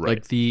works. Right.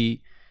 Like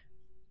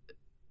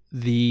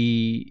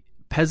the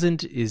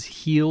peasant is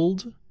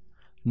healed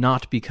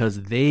not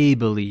because they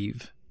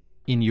believe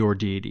in your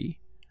deity,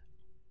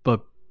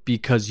 but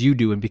because you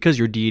do and because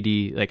your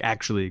deity like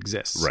actually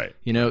exists. Right.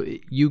 You know,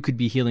 you could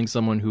be healing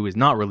someone who is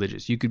not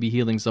religious. You could be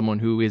healing someone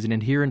who is an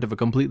adherent of a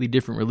completely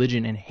different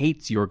religion and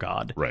hates your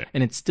god. Right.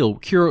 And it's still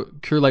cure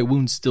light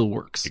wounds still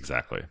works.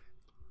 Exactly.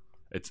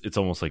 It's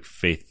almost like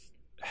faith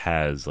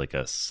has like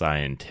a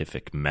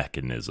scientific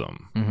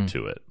mechanism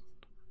to it.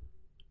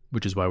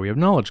 Which is why we have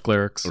knowledge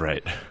clerics.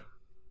 Right.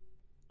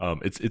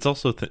 It's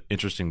also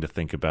interesting to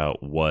think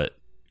about what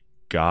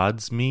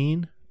gods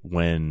mean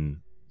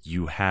when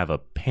you have a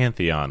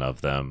pantheon of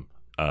them,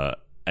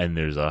 and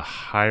there's a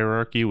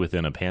hierarchy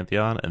within a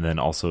pantheon, and then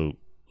also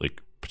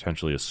like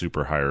potentially a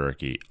super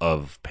hierarchy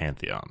of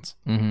pantheons,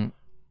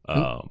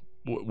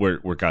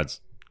 where gods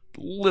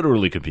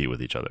literally compete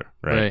with each other,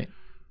 right?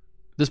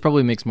 This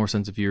probably makes more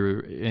sense if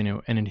you're, you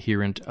know, an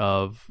adherent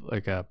of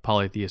like a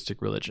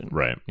polytheistic religion,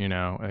 right? You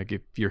know, like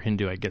if you're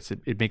Hindu, I guess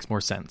it makes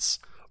more sense,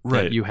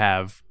 right? That you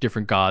have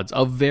different gods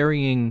of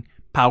varying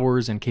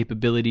powers and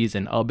capabilities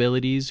and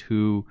abilities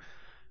who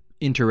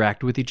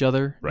interact with each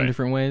other in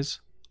different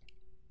ways.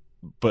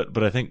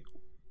 But I think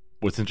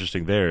what's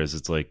interesting there is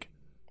it's like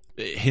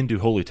Hindu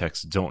holy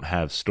texts don't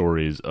have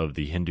stories of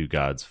the Hindu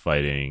gods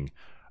fighting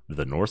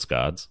the Norse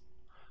gods,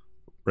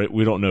 right?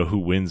 We don't know who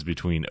wins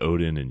between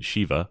Odin and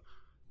Shiva.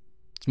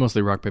 It's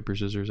mostly rock, paper,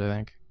 scissors, I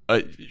think.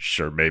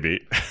 Sure,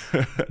 maybe.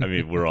 I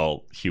mean, we're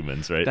all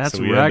humans, right? That's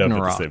so we Ragnarok. end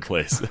up at the same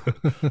place.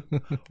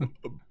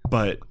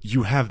 But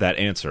you have that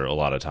answer a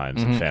lot of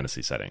times in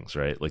fantasy settings,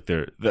 right? Like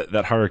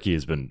that hierarchy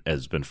has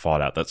been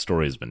fought out. That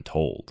story has been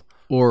told,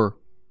 or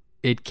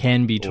it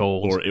can be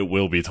told, or it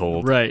will be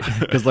told, right?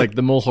 Because like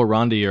the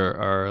Mulhorandi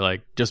are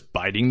like just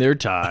biding their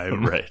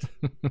time, right?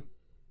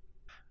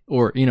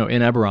 Or, you know,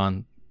 in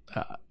Eberron,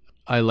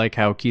 I like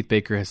how Keith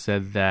Baker has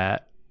said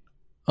that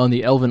on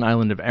the elven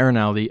island of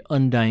Arenal, the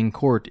Undying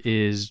Court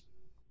is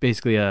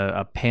basically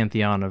a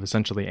pantheon of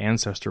essentially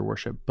ancestor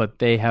worship, but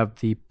they have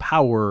the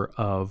power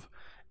of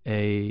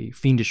a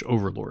fiendish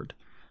overlord.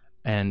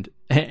 And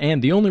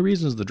the only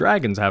reasons the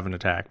dragons haven't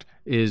attacked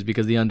is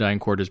because the Undying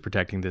Court is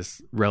protecting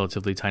this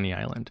relatively tiny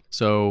island.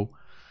 So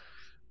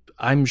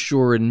I'm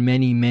sure in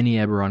many, many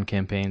Eberron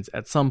campaigns,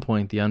 at some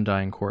point, the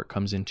Undying Court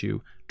comes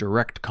into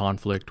direct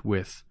conflict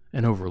with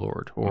an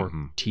overlord or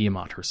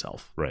Tiamat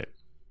herself. Right.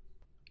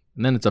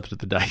 And then it's up to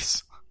the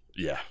dice.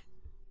 Yeah.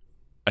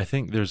 I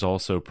think there's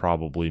also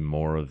probably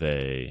more of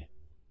a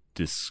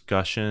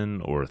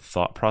discussion or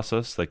thought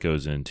process that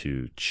goes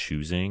into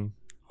choosing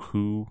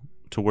who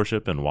to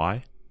worship and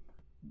why.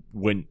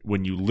 When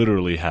you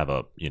literally have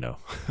a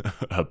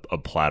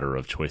platter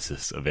of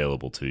choices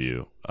available to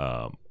you,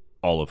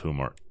 all of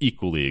whom are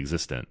equally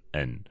existent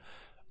and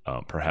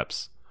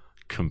perhaps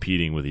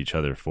competing with each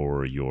other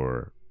for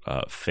your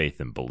faith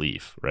and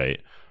belief,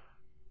 right?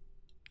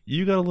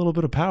 You got a little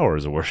bit of power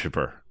as a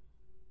worshiper.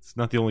 It's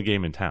not the only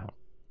game in town.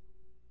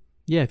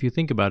 Yeah, if you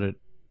think about it,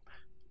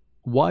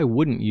 why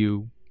wouldn't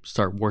you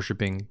start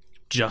worshiping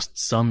just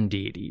some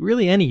deity?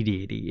 Really any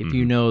deity. If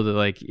you know that,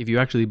 like, if you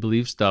actually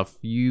believe stuff,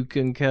 you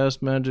can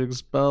cast magic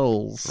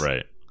spells.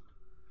 Right.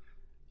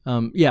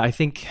 Yeah, I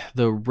think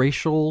the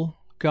racial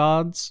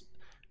gods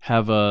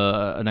have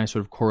a nice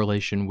sort of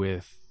correlation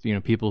with, you know,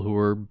 people who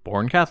were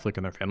born Catholic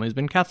and their family's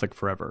been Catholic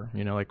forever.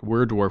 You know, like,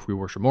 we're a dwarf, we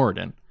worship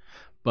Moradin.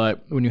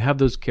 But when you have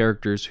those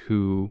characters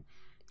who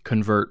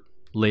convert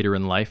later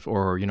in life,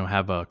 or, you know,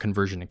 have a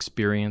conversion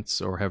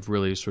experience, or have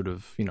really sort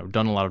of, you know,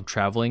 done a lot of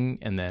traveling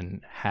and then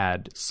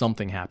had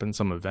something happen,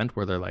 some event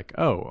where they're like,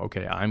 oh,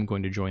 okay, I'm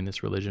going to join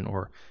this religion,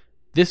 or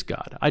this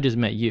god, I just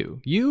met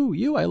you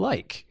I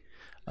like.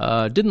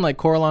 Didn't like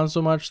Coralon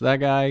so much, that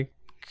guy,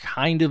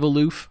 kind of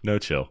aloof. No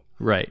chill.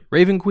 Right.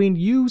 Raven Queen,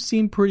 you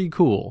seem pretty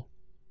cool.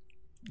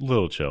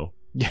 Little chill.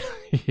 Yeah,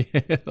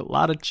 a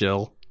lot of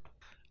chill.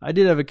 I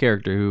did have a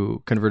character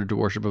who converted to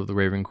worship of the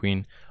Raven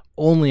Queen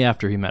only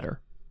after he met her.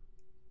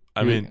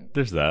 I mean,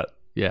 there's that.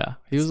 Yeah.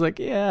 He was like,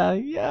 yeah,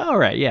 all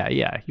right,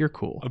 yeah, you're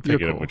cool. I'm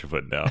picking up what you're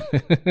putting down.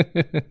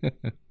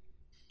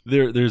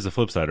 There's the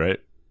flip side, right?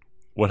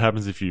 What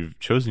happens if you've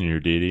chosen your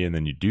deity and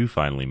then you do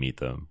finally meet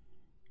them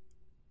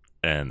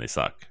and they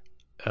suck?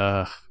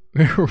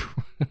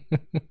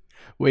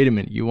 Wait a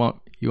minute. You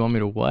want me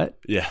to what?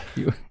 Yeah.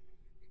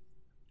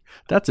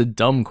 That's a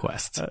dumb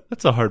quest.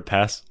 That's a hard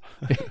pass.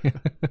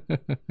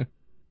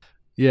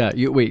 Yeah.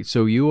 Wait.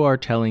 So you are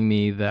telling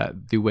me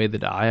that the way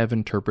that I have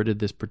interpreted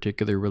this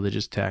particular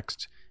religious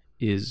text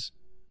is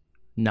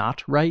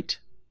not right?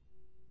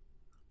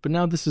 But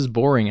now this is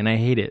boring and I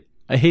hate it.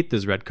 I hate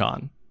this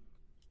retcon.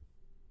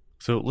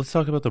 So let's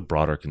talk about the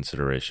broader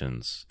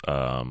considerations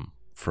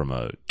from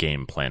a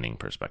game planning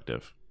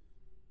perspective.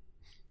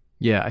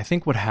 Yeah, I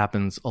think what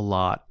happens a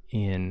lot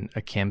in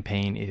a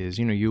campaign is,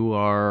 you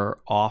are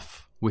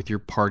off with your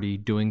party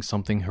doing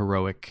something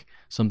heroic,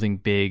 something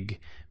big,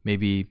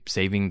 maybe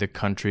saving the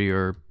country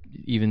or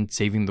even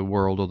saving the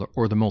world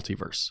or the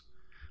multiverse.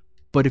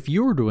 But if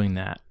you're doing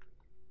that,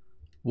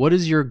 what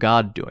is your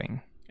god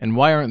doing? And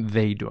why aren't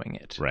they doing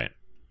it? Right.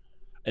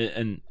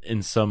 And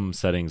in some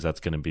settings, that's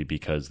going to be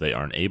because they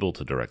aren't able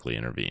to directly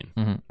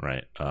intervene,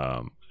 right?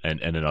 And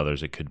in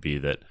others, it could be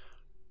that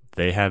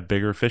they have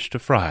bigger fish to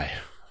fry.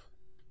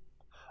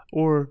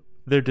 Or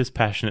they're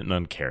dispassionate and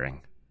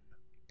uncaring.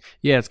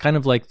 Yeah, it's kind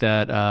of like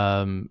that.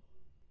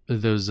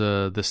 Those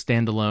the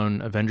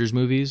standalone Avengers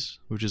movies,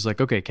 which is like,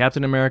 okay,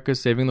 Captain America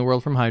saving the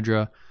world from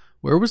Hydra.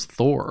 Where was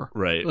Thor?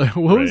 Right.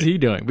 What was he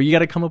doing? But you got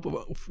to come up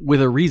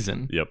with a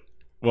reason. Yep.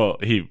 Well,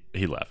 he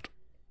left.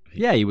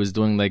 Yeah, he was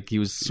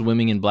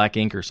swimming in black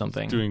ink or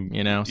something.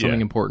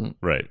 Something important.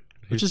 Right.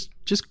 Which is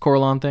just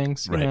Corlon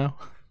things, right.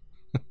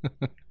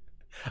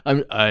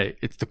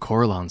 It's the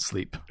Corlon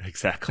sleep.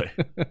 Exactly.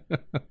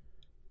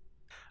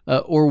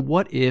 Or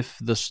what if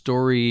the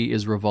story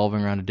is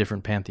revolving around a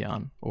different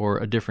pantheon or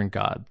a different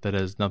god that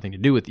has nothing to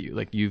do with you?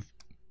 Like you've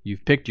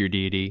picked your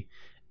deity,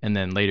 and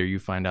then later you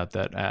find out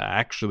that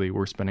actually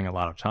we're spending a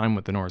lot of time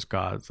with the Norse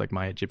gods. Like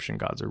my Egyptian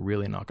gods are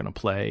really not going to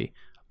play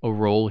a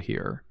role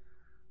here.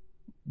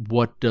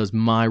 What does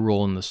my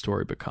role in the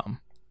story become?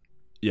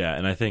 Yeah,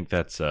 and I think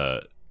that's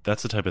the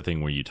type of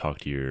thing where you talk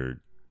to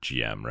your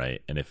GM,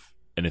 right? And if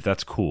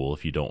that's cool,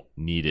 if you don't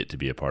need it to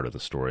be a part of the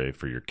story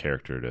for your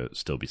character to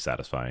still be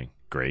satisfying,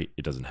 great.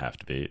 It doesn't have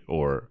to be.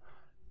 Or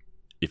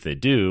if they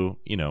do,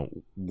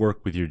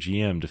 work with your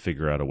GM to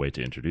figure out a way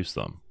to introduce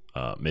them.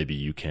 Maybe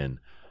you can,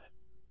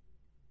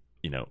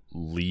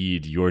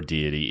 lead your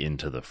deity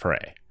into the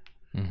fray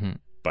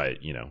by,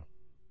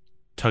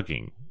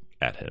 tugging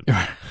at him.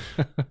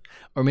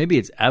 Or maybe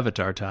it's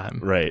Avatar time.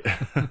 Right.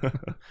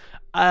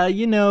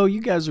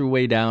 You guys are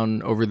way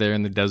down over there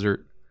in the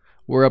desert.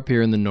 We're up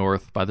here in the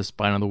north by the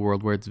spine of the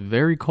world where it's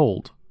very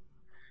cold.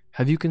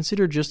 Have you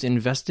considered just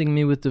investing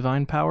me with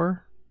divine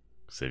power?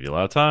 Save you a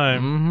lot of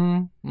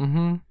time.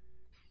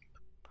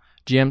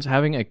 GMs,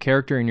 having a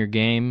character in your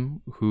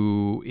game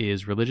who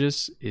is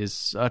religious is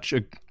such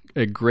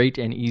a great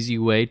and easy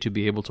way to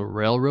be able to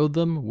railroad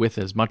them with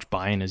as much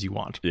buy-in as you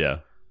want. Yeah.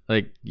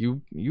 Like,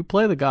 you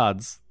play the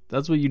gods.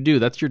 That's what you do.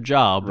 That's your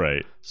job.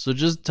 Right. So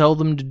just tell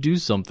them to do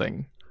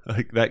something.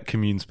 Like that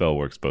commune spell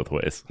works both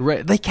ways.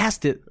 Right. They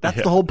cast it.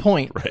 That's the whole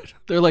point. Right.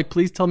 They're like,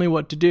 please tell me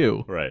what to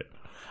do. Right.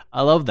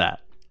 I love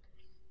that.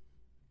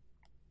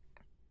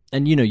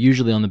 And,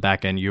 usually on the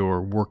back end,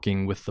 you're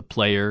working with the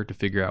player to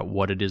figure out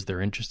what it is they're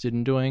interested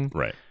in doing.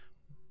 Right.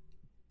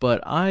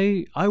 But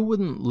I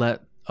wouldn't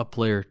let a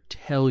player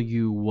tell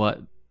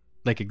you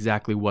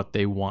exactly what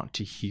they want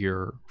to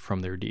hear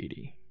from their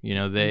deity.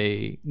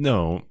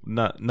 No,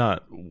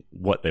 not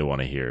what they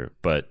want to hear,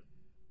 but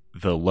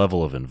the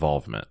level of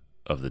involvement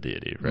of the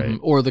deity, right?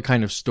 Mm-hmm. Or the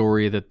kind of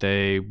story that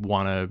they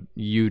want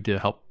you to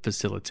help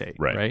facilitate,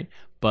 right?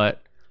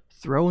 But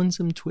throw in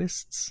some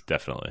twists.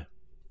 Definitely.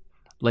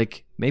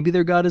 Like, maybe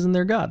their god isn't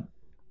their god.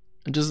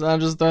 I'm just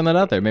throwing that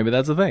out there. Maybe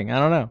that's a thing. I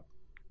don't know.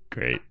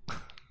 Great.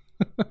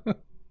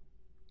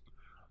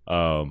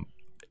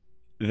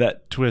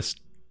 That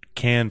twist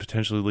can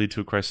potentially lead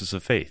to a crisis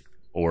of faith.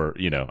 Or,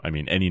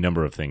 any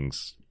number of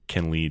things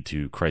can lead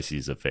to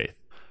crises of faith.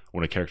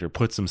 When a character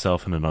puts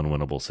himself in an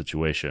unwinnable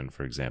situation,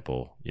 for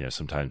example,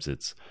 sometimes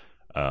it's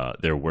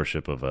their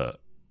worship of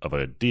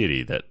a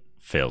deity that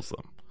fails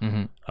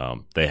them.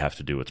 They have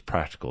to do what's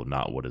practical,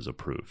 not what is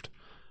approved.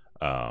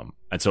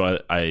 And so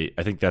I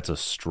think that's a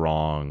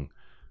strong,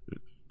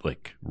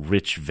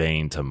 rich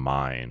vein to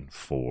mine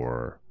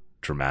for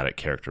dramatic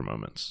character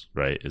moments,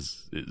 right?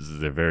 Is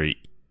they're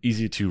very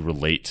easy to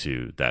relate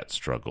to that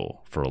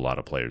struggle for a lot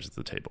of players at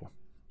the table.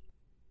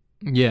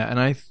 Yeah, and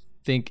I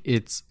think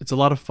it's a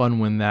lot of fun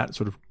when that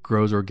sort of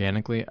grows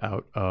organically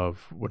out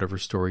of whatever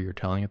story you're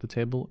telling at the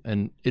table.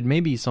 And it may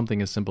be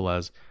something as simple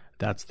as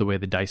that's the way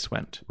the dice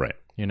went. Right.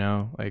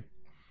 Like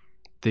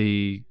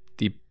the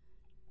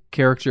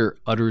character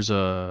utters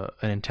an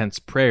intense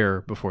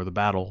prayer before the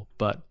battle,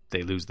 but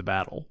they lose the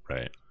battle.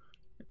 Right.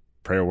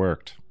 Prayer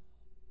worked.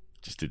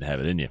 Just didn't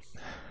have it in you.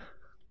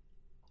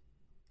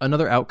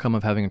 another outcome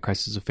of having a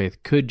crisis of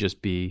faith could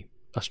just be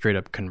a straight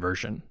up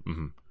conversion,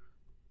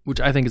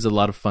 which I think is a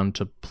lot of fun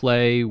to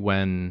play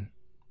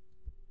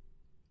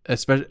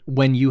especially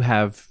when you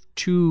have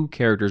two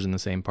characters in the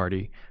same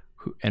party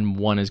and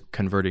one is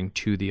converting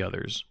to the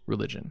other's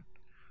religion,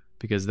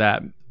 because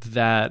that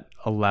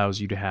allows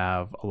you to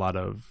have a lot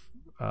of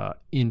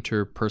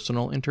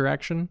interpersonal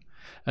interaction,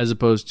 as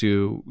opposed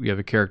to you have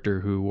a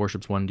character who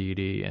worships one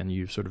deity and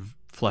you've sort of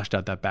fleshed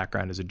out that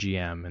background as a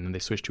GM, and then they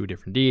switch to a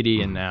different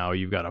deity, and now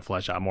you've got to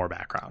flesh out more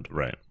background.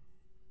 Right.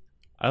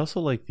 I also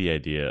like the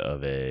idea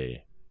of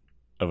a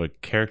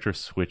character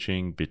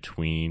switching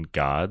between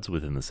gods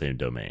within the same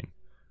domain.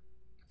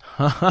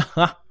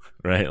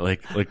 Right?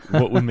 Like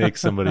what would make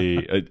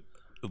somebody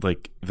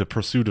like the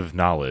pursuit of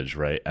knowledge,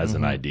 right, as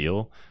an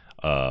ideal,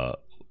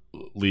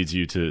 leads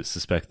you to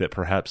suspect that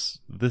perhaps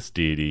this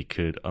deity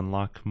could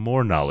unlock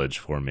more knowledge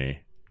for me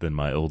than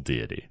my old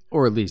deity,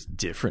 or at least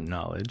different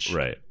knowledge,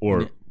 right?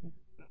 Or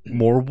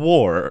more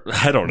war.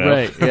 I don't know.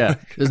 Right? Yeah.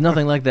 There's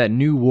nothing like that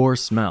new war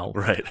smell,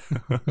 right?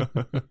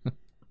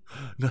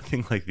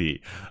 Nothing like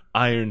the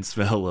iron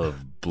smell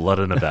of blood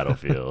on a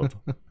battlefield.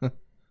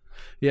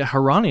 Yeah,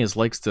 Hieronymus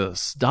likes to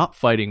stop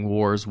fighting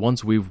wars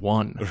once we've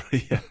won.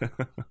 Yeah.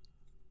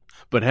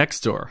 But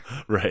Hextor,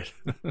 right?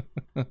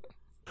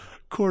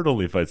 Cord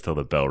only fights till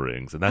the bell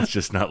rings, and that's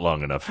just not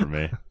long enough for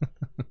me.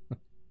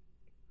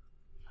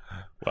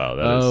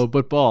 Wow,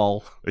 but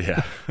Ball.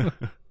 Yeah.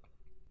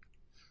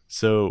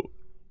 So,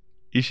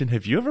 Ishan,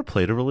 have you ever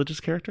played a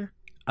religious character?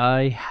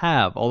 I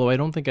have, although I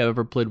don't think I've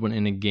ever played one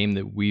in a game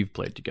that we've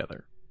played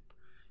together.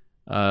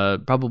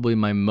 Probably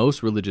my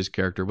most religious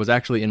character was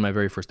actually in my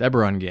very first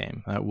Eberron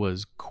game. That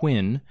was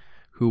Quinn,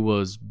 who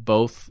was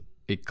both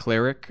a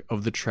cleric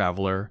of the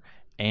Traveler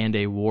and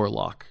a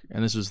warlock.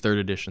 And this was 3rd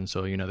edition,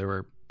 so there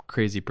were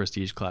crazy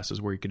prestige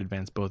classes where you could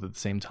advance both at the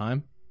same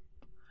time.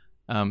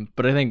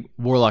 But I think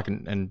warlock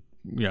and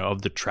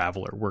of the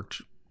Traveler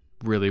worked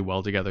really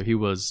well together. He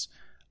was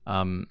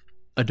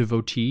a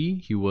devotee.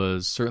 He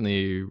was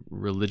certainly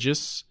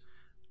religious,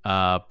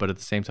 but at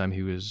the same time,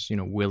 he was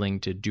willing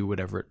to do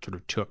whatever it sort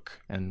of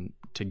took and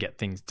to get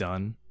things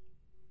done.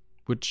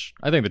 Which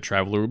I think the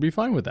Traveler would be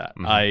fine with that.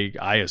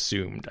 I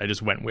assumed. I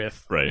just went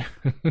with. Right.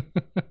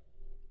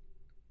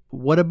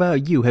 What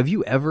about you? Have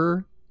you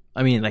ever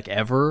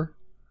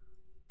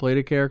played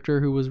a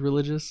character who was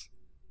religious?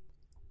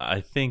 I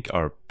think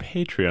our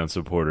Patreon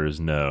supporters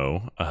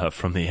know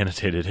from the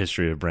annotated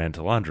history of Brand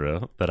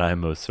Talandra that I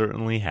most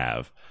certainly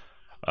have,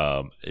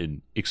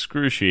 in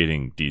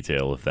excruciating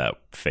detail of that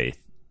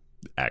faith,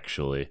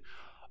 actually.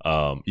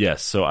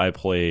 Yes, so I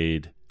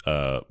played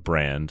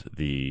Brand,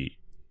 the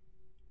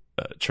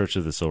Church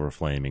of the Silver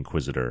Flame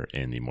Inquisitor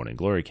in the Morning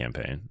Glory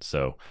campaign,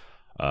 so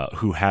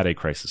who had a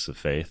crisis of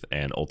faith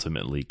and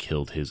ultimately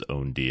killed his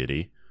own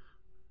deity.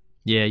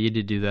 Yeah, you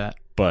did do that.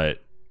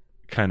 But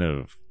kind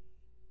of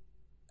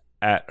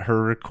at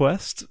her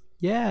request.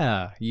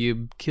 Yeah,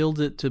 you killed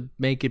it to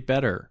make it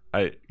better.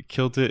 I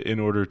killed it in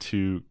order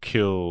to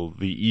kill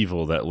the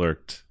evil that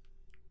lurked,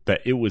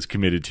 that it was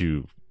committed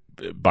to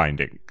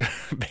binding,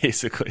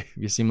 basically.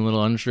 You seem a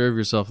little unsure of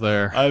yourself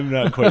there. I'm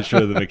not quite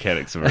sure of the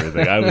mechanics of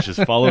everything. I was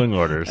just following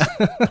orders.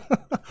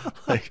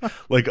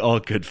 like all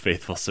good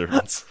faithful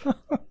servants.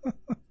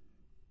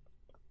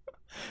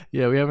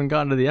 Yeah, we haven't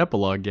gotten to the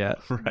epilogue yet.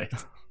 Right.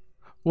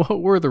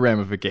 What were the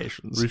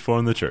ramifications?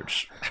 Reform the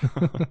church.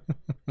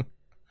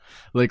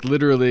 Like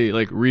literally,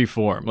 like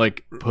reform,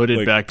 like put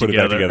it back together. Put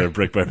it back together,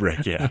 brick by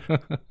brick, yeah.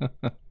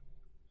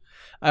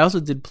 I also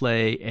did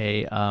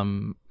play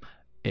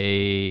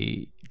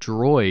a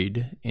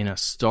droid in a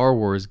Star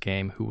Wars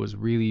game who was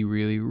really,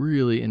 really,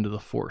 really into the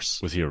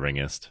Force. Was he a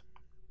ringist?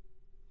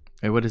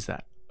 Hey, what is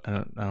that? I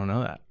don't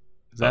know that.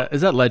 Is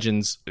that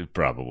Legends?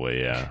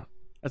 Probably, yeah.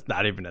 That's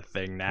not even a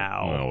thing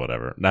now. Well,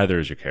 whatever. Neither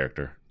is your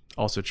character.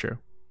 Also true.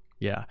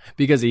 Yeah,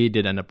 because he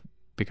did end up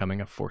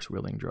becoming a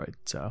force-wielding droid,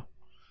 so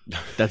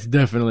that's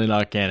definitely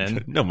not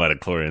canon. No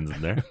midichlorians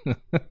in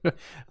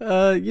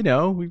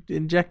there. We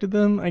injected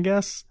them, I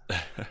guess.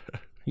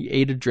 He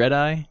ate a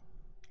Jedi. He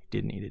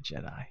didn't eat a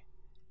Jedi.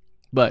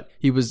 But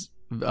he was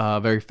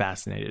very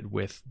fascinated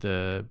with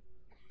the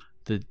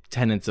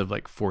tenets of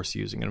like force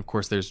using. And of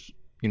course there's,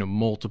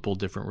 multiple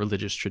different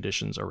religious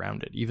traditions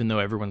around it, even though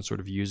everyone sort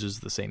of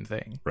uses the same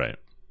thing. Right.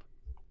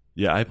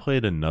 Yeah, I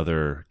played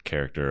another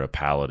character, a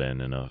paladin,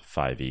 in a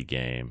 5e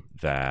game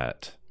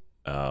that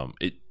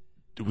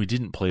we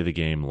didn't play the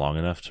game long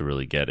enough to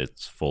really get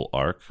its full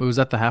arc. Was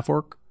that the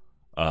half-orc?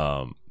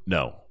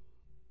 No.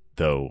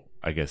 Though,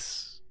 I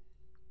guess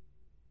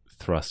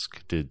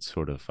Thrusk did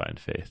sort of find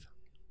faith.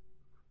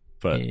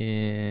 But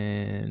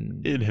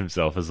in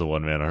himself as the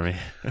one-man army.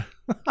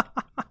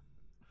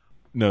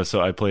 No,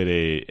 so I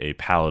played a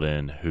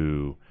paladin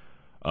who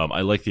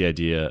I like the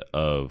idea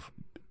of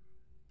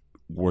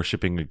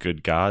worshipping a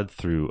good god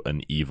through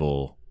an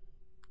evil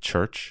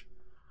church.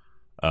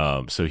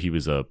 So he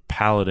was a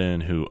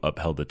paladin who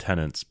upheld the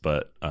tenets,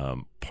 but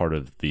part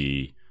of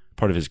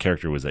his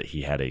character was that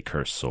he had a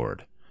cursed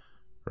sword,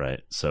 right?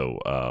 So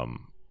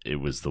it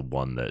was the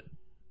one that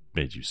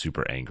made you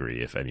super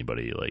angry if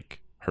anybody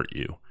like hurt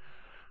you.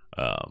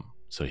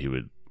 So he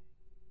would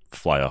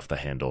fly off the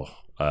handle,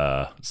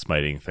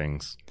 smiting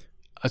things.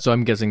 So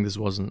I'm guessing this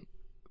wasn't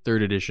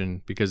 3rd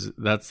edition, because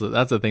that's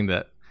the thing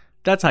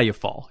that's how you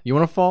fall. You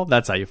want to fall?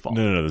 That's how you fall.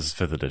 No, this is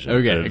 5th edition.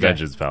 Okay.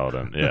 Vengeance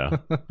Paladin, yeah.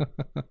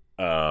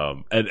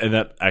 And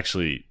that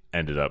actually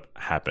ended up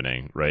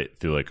happening, right?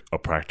 Through like a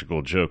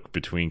practical joke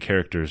between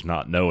characters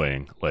not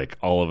knowing, like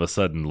all of a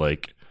sudden,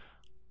 like,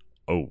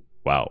 oh,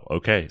 wow,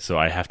 okay, so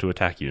I have to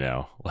attack you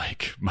now.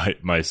 Like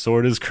my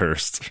sword is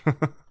cursed.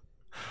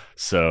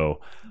 So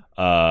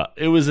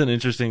it was an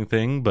interesting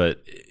thing,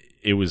 but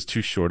it was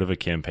too short of a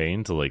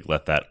campaign to like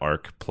let that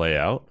arc play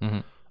out.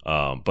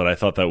 But I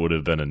thought that would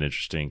have been an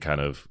interesting kind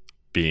of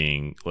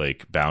being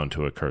like bound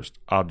to a cursed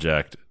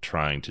object,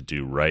 trying to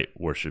do right,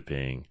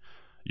 worshiping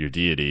your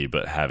deity,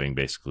 but having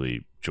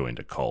basically joined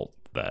a cult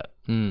that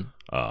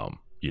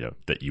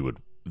that you would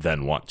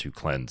then want to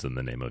cleanse in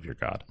the name of your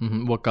god.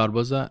 What god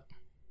was that?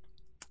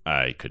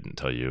 I couldn't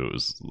tell you. It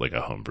was like a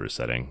homebrew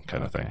setting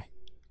kind of thing.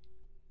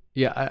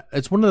 Yeah,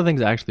 it's one of the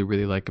things I actually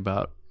really like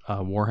about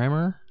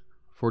Warhammer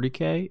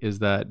 40K is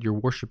that you're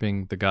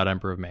worshiping the God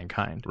Emperor of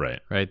Mankind.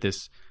 Right?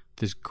 This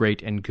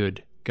great and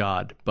good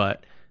god.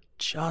 But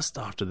just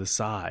off to the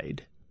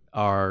side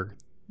are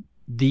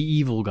the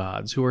evil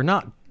gods, who are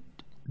not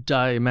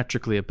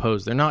diametrically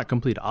opposed. They're not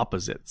complete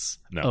opposites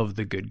of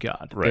the good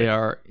god. They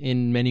are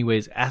in many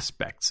ways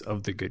aspects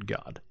of the good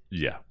god.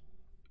 Yeah.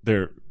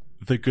 They're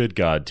the good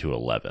god to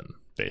 11,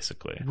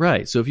 basically.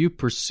 Right. So if you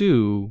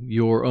pursue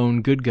your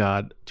own good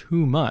god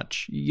too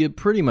much, you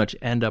pretty much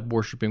end up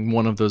worshiping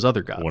one of those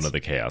other gods. One of the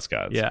chaos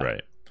gods. Yeah.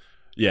 Right.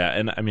 Yeah.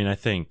 And I mean, I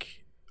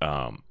think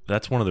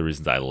that's one of the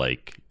reasons I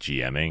like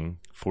GMing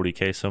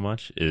 40K so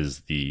much,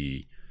 is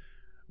the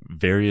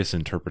various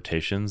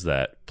interpretations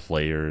that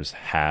players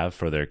have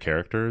for their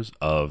characters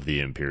of the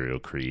Imperial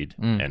Creed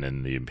and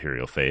in the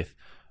Imperial Faith.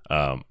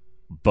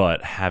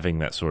 But having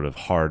that sort of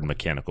hard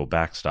mechanical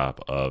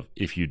backstop of,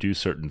 if you do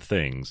certain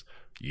things,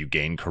 you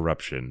gain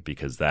corruption,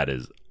 because that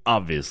is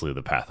obviously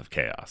the path of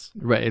chaos.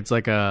 Right. It's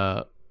like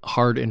a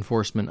hard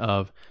enforcement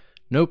of,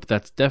 nope,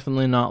 that's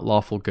definitely not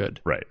lawful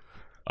good. Right.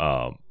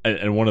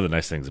 And one of the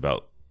nice things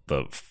about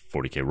the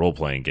 40K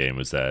role-playing game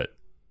is that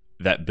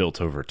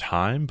built over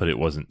time, but it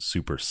wasn't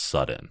super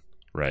sudden.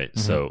 Right.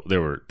 So there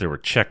were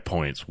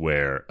checkpoints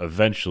where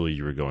eventually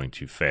you were going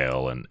to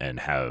fail and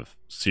have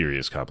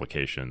serious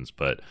complications,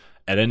 but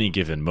at any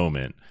given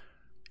moment,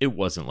 it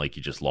wasn't like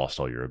you just lost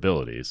all your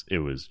abilities. It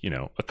was,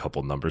 a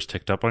couple numbers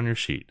ticked up on your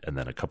sheet, and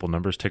then a couple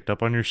numbers ticked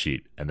up on your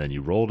sheet, and then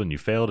you rolled and you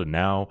failed, and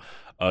now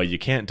you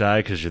can't die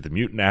because you're the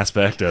mutant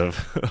aspect of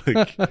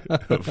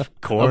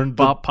Corn.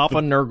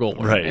 Papa Nurgle.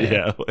 Right, man.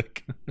 Yeah.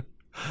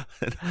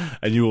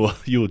 And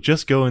you will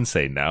just go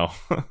insane now.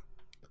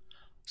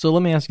 So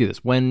let me ask you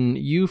this. When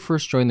you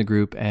first joined the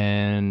group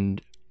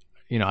and,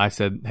 I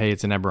said, hey,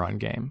 it's an Eberron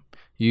game,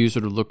 you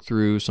sort of looked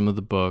through some of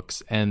the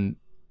books, and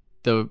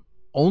the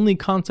only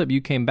concept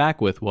you came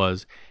back with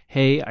was,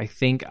 hey, I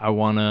think I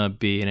want to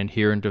be an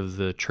adherent of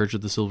the Church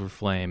of the Silver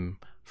Flame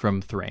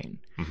from Thrain.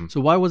 So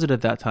why was it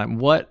at that time?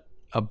 What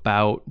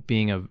about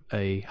being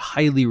a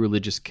highly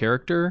religious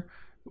character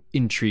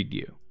intrigued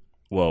you?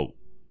 Well,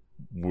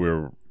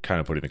 we're kind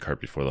of putting the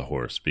cart before the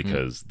horse,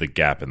 because the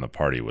gap in the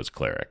party was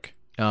cleric.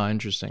 Oh,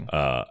 interesting.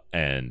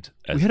 And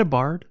we had a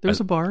bard. There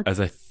was a bard. As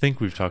I think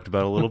we've talked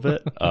about a little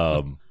bit.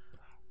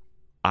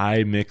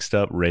 I mixed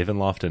up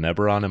Ravenloft and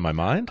Eberron in my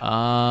mind.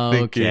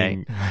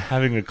 Thinking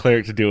having a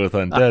cleric to deal with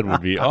undead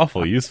would be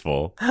awful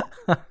useful.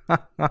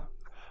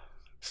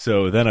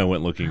 So then I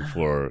went looking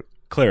for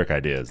cleric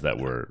ideas that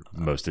were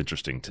most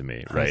interesting to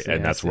me, right?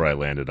 And that's where I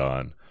landed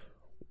on,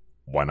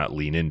 why not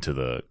lean into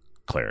the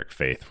cleric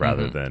faith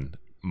rather than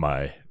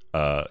my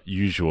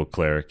usual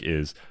cleric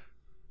is,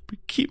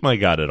 keep my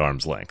god at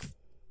arm's length.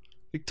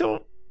 Like,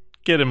 don't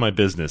get in my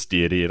business,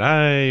 deity, and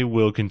I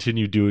will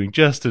continue doing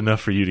just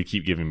enough for you to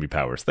keep giving me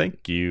powers.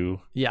 Thank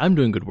you. Yeah, I'm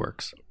doing good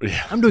works.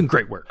 Yeah. I'm doing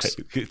great works.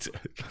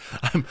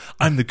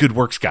 I'm the good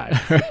works guy.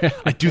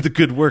 I do the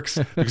good works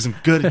because I'm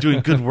good at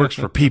doing good works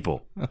for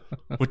people.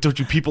 What don't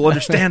you people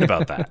understand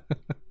about that?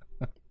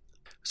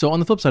 So on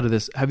the flip side of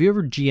this, have you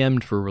ever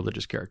GM'd for a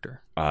religious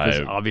character?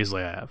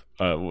 Obviously I have.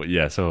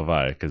 Yeah, so have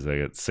I, because I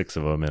got 6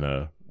 of them in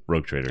a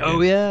Rogue Trader game.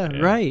 Oh, yeah.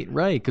 Right.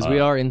 Because we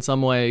are, in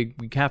some way,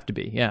 we have to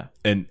be, yeah.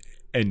 And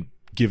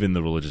given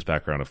the religious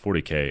background of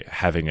 40K,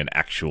 having an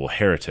actual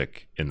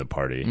heretic in the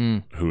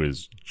party who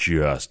is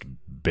just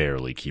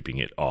barely keeping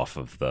it off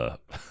of the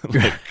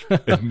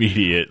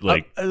immediate,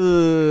 I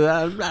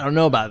don't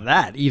know about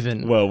that,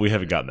 even. Well, we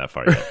haven't gotten that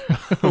far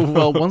yet.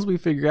 Well, once we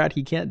figure out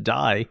he can't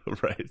die.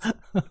 Right.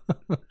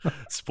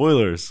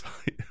 Spoilers.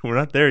 We're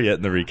not there yet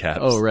in the recaps.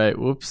 Oh, right.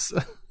 Whoops.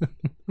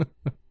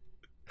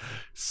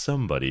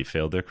 Somebody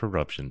failed their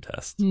corruption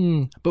test.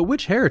 But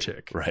which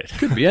heretic? Right.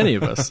 Could be any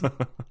of us.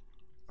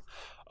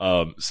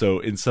 So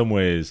in some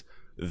ways,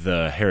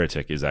 the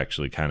heretic is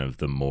actually kind of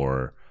the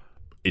more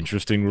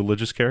interesting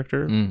religious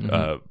character.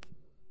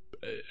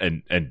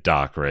 And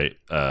Doc, right,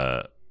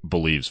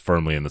 believes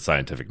firmly in the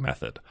scientific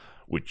method,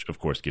 which of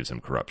course gives him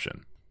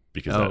corruption,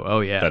 because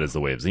that is the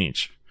way of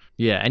Tzeentch.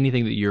 Yeah,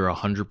 anything that you're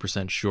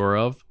 100% sure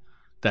of,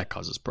 that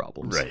causes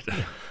problems. Right.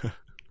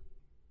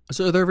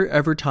 So are there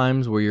ever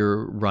times where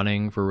you're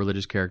running for a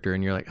religious character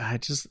and you're like, I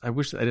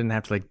wish I didn't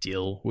have to like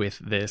deal with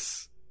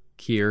this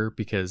here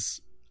because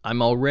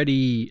I'm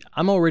already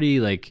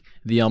like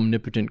the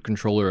omnipotent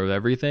controller of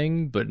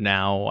everything, but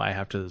now I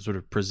have to sort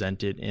of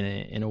present it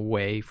in a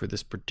way for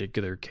this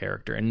particular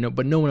character,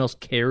 but no one else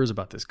cares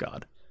about this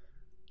god.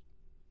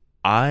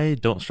 I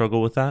don't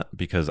struggle with that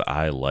because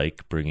I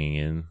like bringing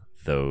in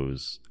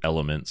those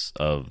elements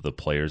of the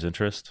player's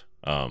interest.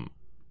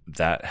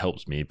 That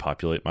helps me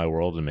populate my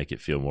world and make it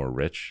feel more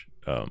rich.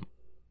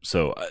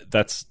 So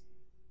that's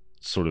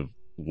sort of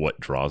what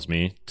draws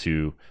me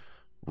to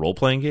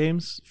role-playing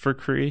games for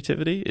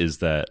creativity, is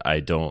that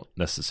I don't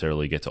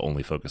necessarily get to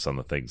only focus on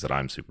the things that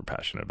I'm super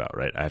passionate about,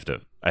 right?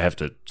 I have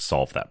to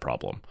solve that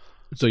problem.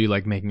 So you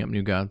like making up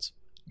new gods?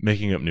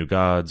 Making up new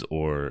gods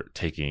or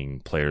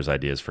taking players'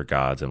 ideas for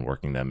gods and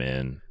working them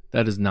in.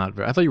 That is not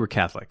very... I thought you were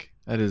Catholic.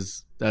 That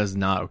is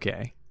not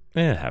okay.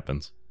 It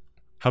happens.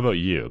 How about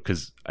you?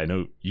 Because I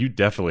know you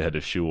definitely had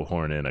to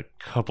shoehorn in a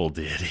couple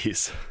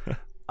deities.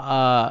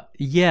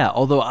 Yeah.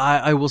 Although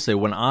I will say,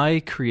 when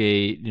I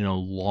create,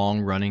 long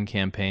running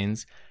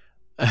campaigns,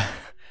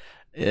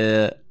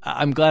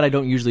 I'm glad I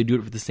don't usually do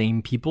it for the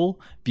same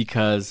people,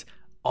 because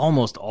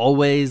almost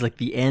always, like,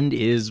 the end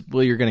is,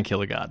 well, you're going to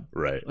kill a god.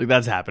 Right. Like,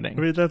 that's happening.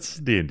 I mean, that's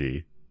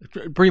D&D.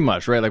 Pretty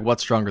much, right? Like,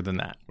 what's stronger than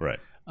that? Right.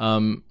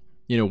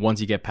 Once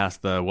you get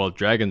past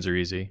dragons are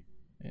easy.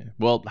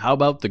 Well, how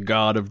about the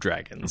god of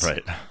dragons?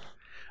 Right.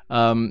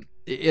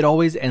 It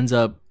always ends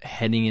up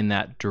heading in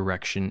that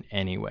direction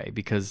anyway,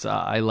 because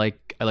I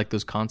like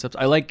those concepts.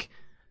 I like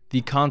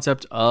the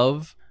concept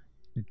of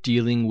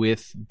dealing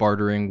with,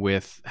 bartering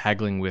with,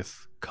 haggling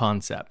with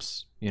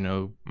concepts,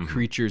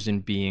 creatures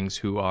and beings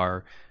who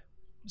are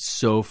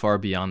so far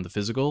beyond the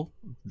physical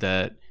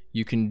that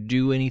you can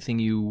do anything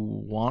you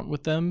want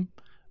with them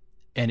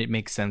and it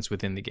makes sense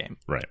within the game.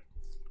 Right.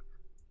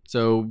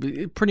 So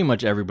pretty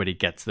much everybody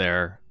gets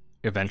there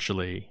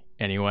eventually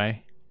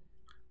anyway.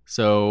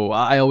 So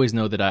I always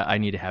know that I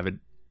need to have it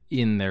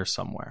in there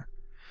somewhere,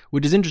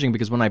 which is interesting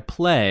because when I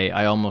play,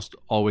 I almost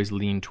always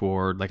lean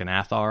toward like an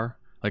Athar,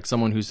 like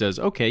someone who says,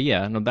 okay,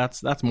 yeah, no,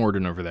 that's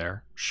Morden over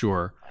there.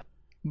 Sure.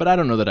 But I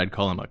don't know that I'd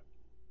call him a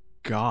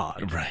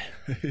god. Right.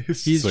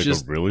 He's like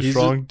just a really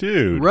strong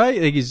dude. Right.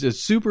 Like he's a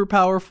super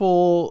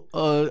powerful,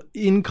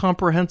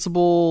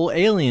 incomprehensible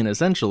alien,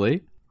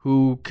 essentially,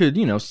 who could,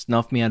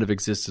 snuff me out of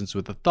existence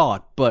with a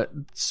thought, but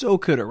so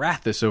could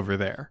Arathis over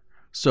there.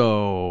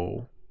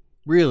 So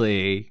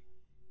really,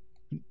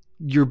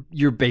 you're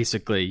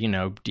basically,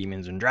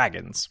 demons and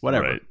dragons,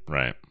 whatever.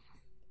 Right.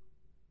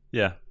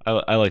 Yeah,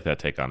 I like that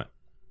take on it.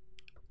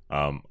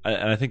 And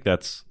I think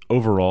that's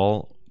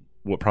overall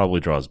what probably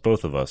draws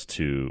both of us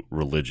to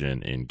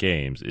religion in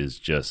games is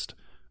just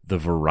the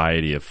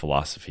variety of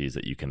philosophies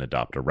that you can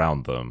adopt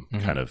around them,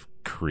 kind of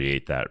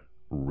create that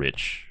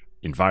rich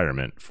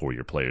environment for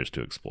your players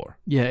to explore.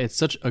 Yeah, it's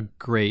such a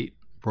great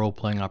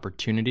role-playing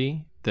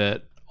opportunity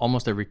that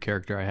almost every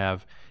character I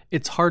have,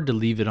 it's hard to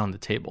leave it on the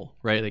table,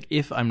 right? Like,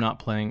 if I'm not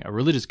playing a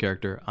religious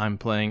character, I'm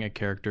playing a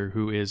character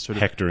who is sort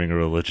of... hectoring a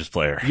religious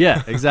player.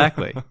 Yeah,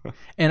 exactly.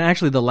 And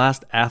actually, the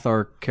last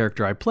Athar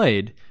character I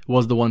played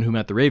was the one who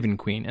met the Raven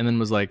Queen and then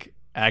was like,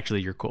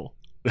 actually, you're cool.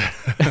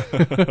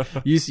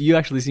 You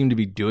actually seem to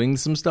be doing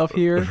some stuff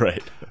here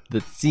right,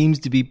 that seems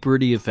to be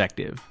pretty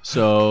effective.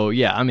 So,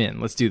 yeah, I'm in.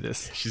 Let's do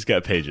this. She's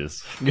got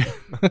pages.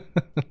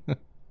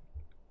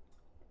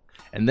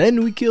 And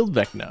then we killed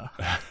Vecna.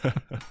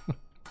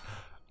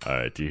 All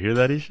right, do you hear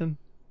that, Ishan?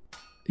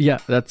 Yeah,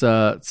 that's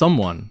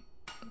someone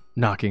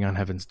knocking on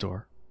heaven's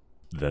door.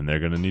 Then they're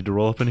going to need to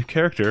roll up a new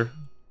character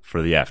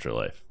for the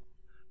afterlife.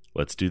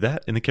 Let's do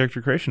that in the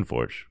Character Creation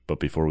Forge. But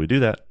before we do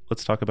that,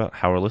 let's talk about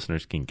how our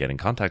listeners can get in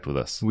contact with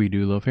us. We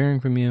do love hearing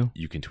from you.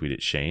 You can tweet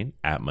at Shane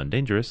at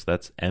Mundangerous.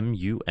 That's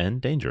M-U-N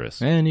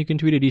Dangerous. And you can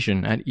tweet at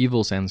Ishan at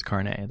Evil Sans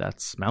Carne.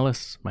 That's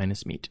malice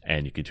minus meat.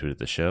 And you can tweet at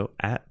the show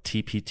at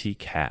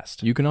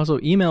TPTcast. You can also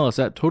email us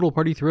at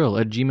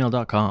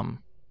totalpartythrill@gmail.com.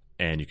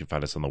 And you can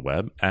find us on the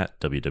web at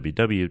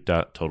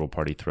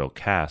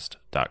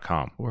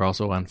www.totalpartythrillcast.com. We're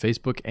also on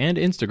Facebook and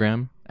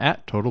Instagram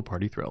at Total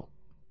Party Thrill.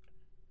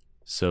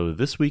 So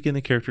this week in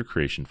the Character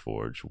Creation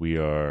Forge, we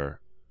are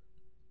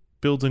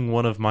building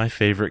one of my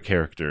favorite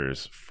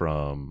characters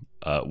from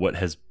what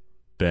has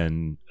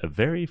been a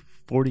very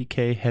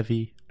 40K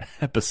heavy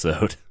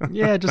episode.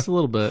 Yeah, just a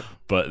little bit.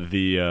 But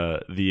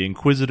the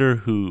Inquisitor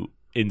who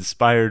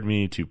inspired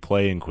me to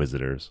play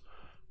Inquisitors,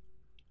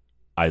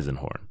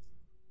 Eisenhorn.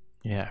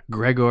 Yeah,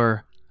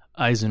 Gregor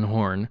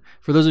Eisenhorn,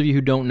 for those of you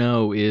who don't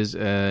know, is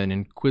an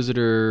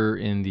Inquisitor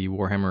in the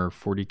Warhammer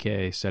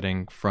 40K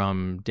setting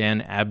from Dan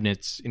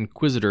Abnett's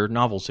Inquisitor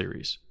novel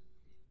series.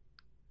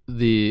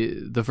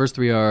 The first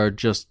three are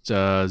just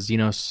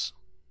Xenos,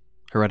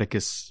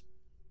 Hereticus,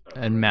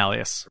 and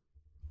Malleus.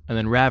 And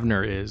then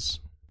Ravner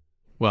is,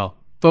 well,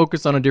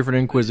 focused on a different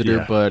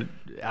Inquisitor, but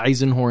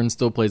Eisenhorn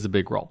still plays a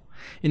big role.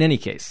 In any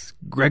case,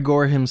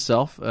 Gregor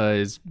himself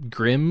is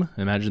grim,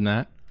 imagine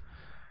that.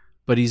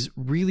 but he's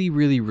really,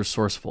 really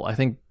resourceful. I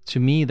think, to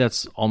me,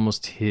 that's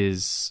almost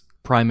his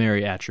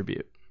primary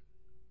attribute.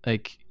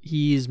 Like,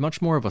 he's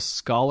much more of a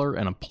scholar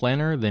and a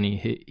planner than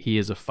he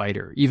is a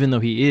fighter, even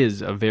though he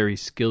is a very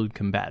skilled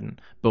combatant,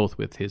 both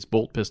with his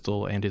bolt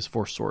pistol and his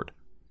force sword.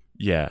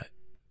 Yeah.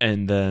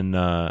 And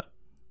then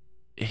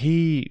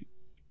he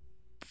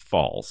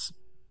falls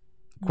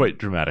quite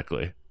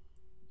dramatically.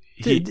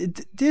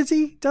 Does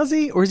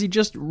he? Or is he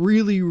just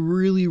really,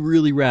 really,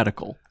 really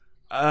radical?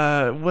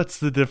 What's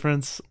the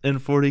difference in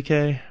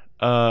 40K?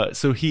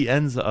 So he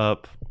ends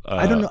up...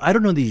 I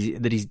don't know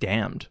that he's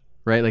damned,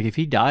 right? Like, if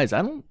he dies,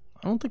 I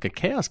don't think a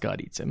Chaos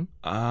God eats him.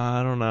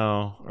 I don't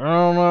know.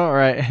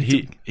 Right?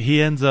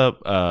 He ends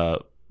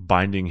up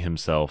binding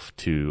himself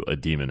to a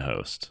demon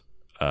host.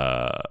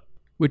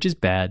 Which is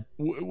bad.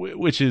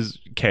 Which is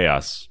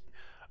chaos.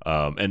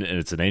 And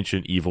it's an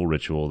ancient evil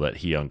ritual that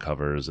he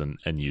uncovers and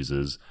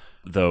uses,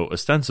 though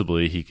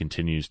ostensibly he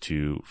continues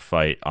to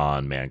fight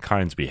on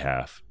mankind's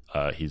behalf.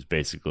 He's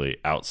basically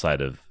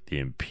outside of the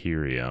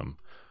Imperium,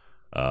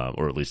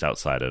 or at least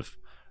outside of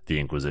the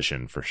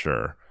Inquisition for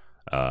sure.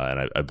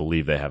 And I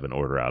believe they have an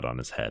order out on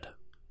his head.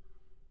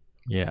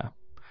 Yeah.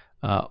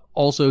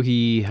 Also,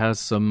 he has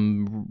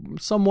some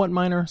somewhat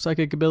minor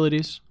psychic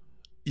abilities.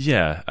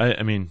 Yeah,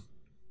 I mean,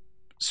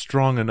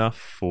 strong enough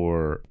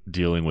for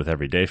dealing with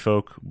everyday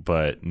folk,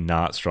 but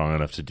not strong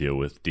enough to deal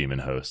with demon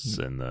hosts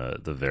and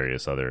the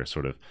various other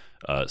sort of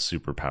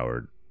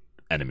superpowered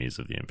enemies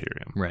of the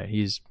Imperium. Right.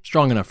 He's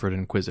strong enough for an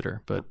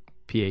Inquisitor, but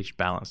pH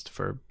balanced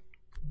for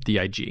the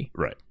IG.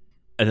 Right.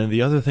 And then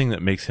the other thing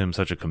that makes him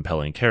such a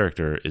compelling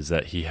character is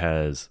that he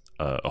has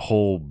a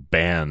whole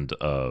band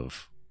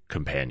of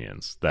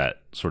companions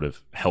that sort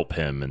of help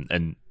him,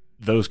 and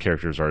those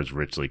characters are as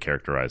richly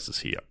characterized as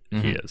he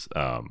is.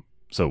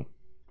 So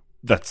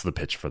that's the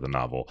pitch for the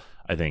novel.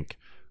 I think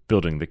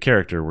building the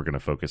character, we're going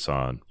to focus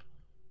on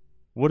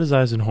what is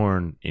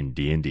Eisenhorn in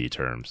D&D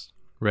terms.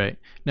 Right.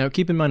 Now,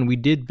 keep in mind, we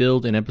did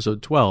build in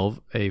episode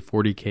 12 a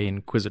 40K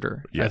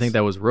Inquisitor. Yes. I think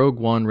that was Rogue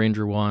 1,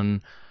 Ranger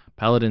 1,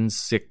 Paladin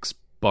 6,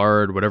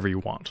 Bard, whatever you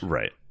want.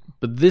 Right.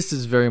 But this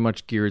is very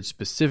much geared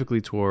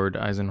specifically toward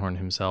Eisenhorn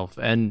himself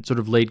and sort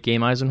of late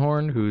game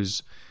Eisenhorn,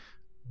 who's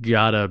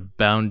got a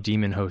bound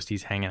demon host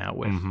he's hanging out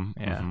with.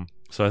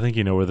 So I think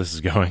you know where this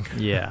is going.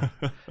 Yeah.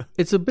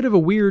 It's a bit of a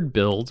weird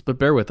build, but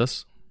bear with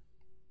us.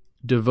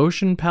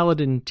 Devotion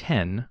Paladin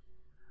 10,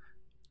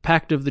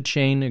 Pact of the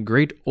Chain,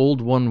 Great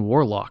Old One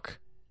Warlock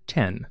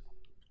 10.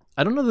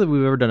 I don't know that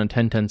we've ever done a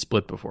 10-10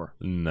 split before.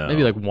 No.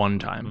 Maybe like one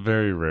time.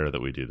 Very rare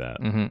that we do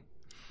that.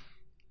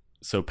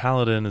 So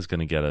Paladin is going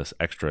to get us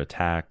extra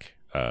attack,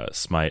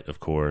 smite,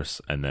 of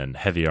course, and then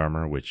heavy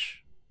armor,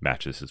 which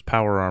matches his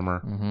power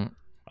armor.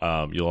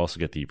 You'll also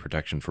get the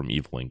protection from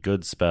evil and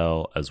good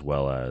spell, as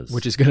well as...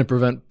 Which is going to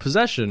prevent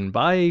possession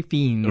by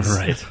fiends.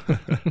 Right.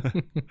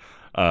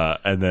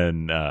 And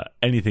then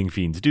anything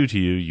fiends do to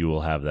you, you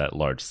will have that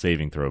large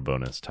saving throw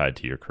bonus tied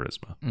to your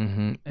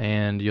charisma.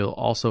 And you'll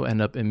also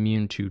end up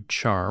immune to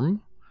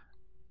charm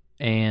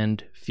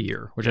and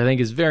fear, which I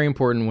think is very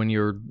important when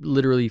you're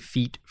literally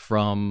feet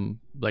from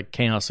like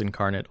Chaos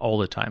Incarnate all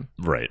the time.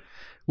 Right.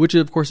 Which,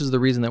 of course, is the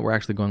reason that we're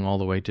actually going all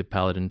the way to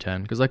Paladin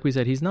 10. Because like we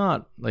said, he's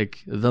not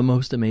like the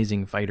most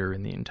amazing fighter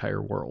in the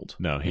entire world.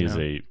 No, he's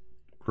a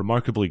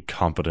remarkably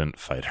competent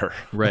fighter.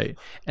 Right.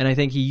 And I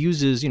think he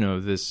uses,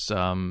 this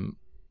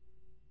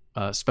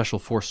special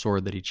force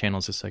sword that he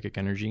channels his psychic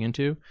energy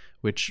into,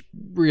 which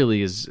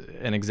really is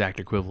an exact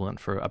equivalent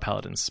for a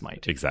Paladin's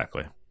smite.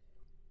 Exactly.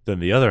 Then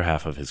the other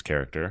half of his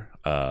character,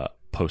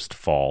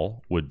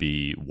 post-fall, would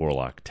be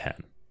Warlock 10.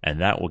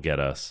 And that will get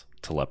us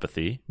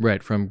telepathy.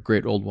 Right, from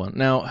Great Old One.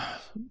 Now,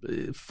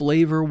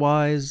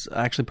 flavor-wise,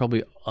 actually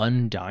probably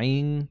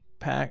Undying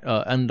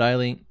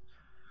the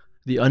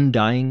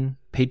Undying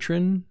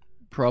Patron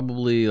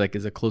probably like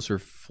is a closer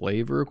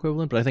flavor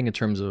equivalent, but I think in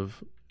terms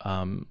of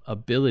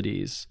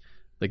abilities,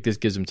 like this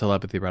gives him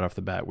telepathy right off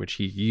the bat, which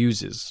he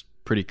uses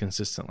pretty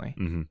consistently.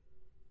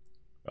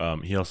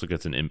 He also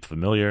gets an Imp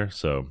Familiar,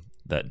 so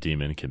that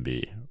demon can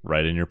be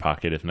right in your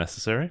pocket if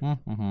necessary.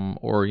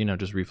 Or,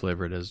 just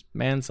reflavor it as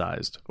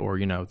man-sized. Or,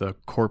 the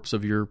corpse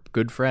of your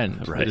good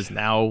friend that is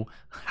now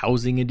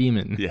housing a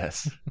demon.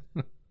 Yes.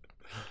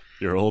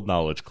 Your old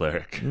knowledge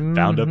cleric,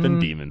 bound up in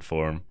demon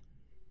form.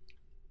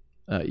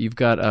 You've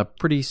got a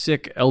pretty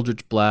sick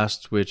Eldritch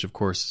Blast, which, of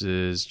course,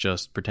 is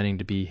just pretending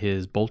to be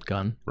his bolt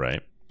gun.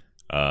 Right.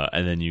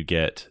 And then you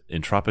get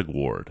Entropic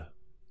Ward.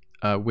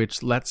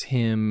 Which lets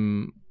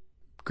him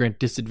grant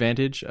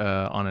disadvantage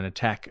on an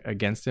attack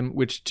against him,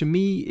 which to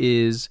me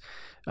is,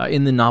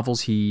 in the novels,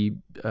 he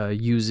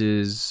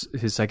uses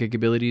his psychic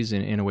abilities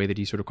in a way that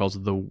he sort of calls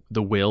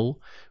the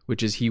will,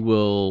 which is he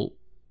will,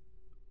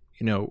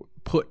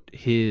 put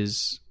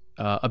his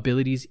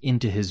abilities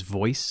into his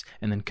voice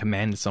and then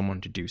command someone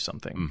to do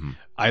something.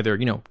 Either,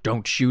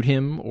 don't shoot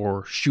him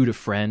or shoot a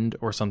friend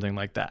or something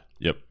like that.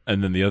 Yep.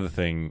 And then the other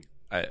thing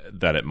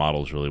that it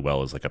models really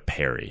well is like a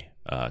parry,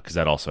 because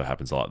that also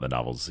happens a lot in the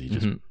novels. He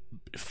just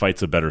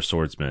fights a better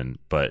swordsman,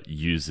 but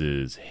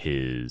uses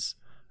his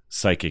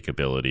psychic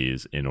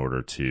abilities in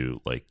order to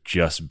like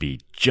just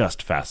be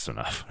just fast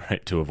enough,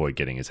 right, to avoid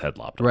getting his head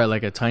lopped off. Right,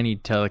 like a tiny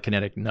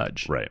telekinetic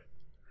nudge. Right.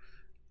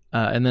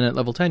 And then at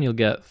level 10, you'll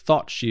get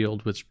Thought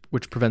Shield,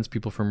 which prevents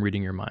people from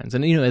reading your minds.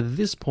 And, at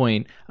this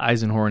point,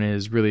 Eisenhorn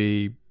is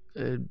really,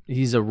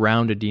 he's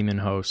around a demon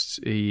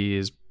host. He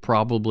is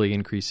probably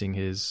increasing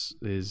his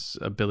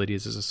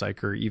abilities as a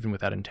psyker, even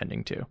without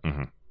intending to.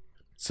 Mm-hmm.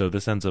 So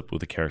this ends up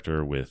with a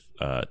character with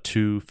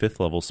 2 5th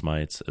level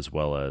smites, as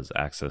well as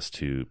access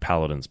to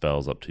paladin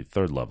spells up to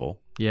 3rd level.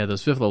 Yeah,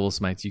 those 5th level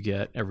smites you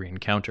get every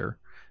encounter.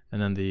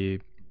 And then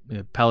the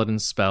paladin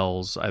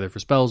spells, either for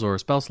spells or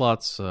spell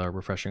slots,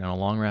 refreshing on a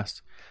long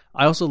rest.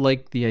 I also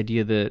like the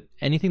idea that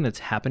anything that's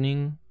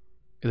happening,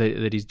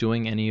 that he's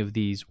doing, any of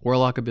these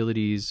warlock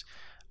abilities,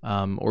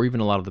 or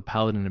even a lot of the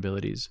paladin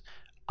abilities,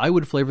 I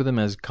would flavor them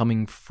as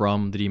coming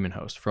from the demon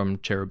host, from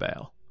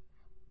Cherubael.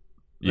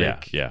 Yeah.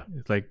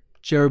 Like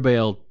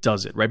Cherubael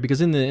does it, right?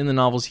 Because in the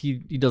novels,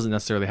 he doesn't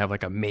necessarily have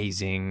like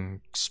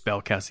amazing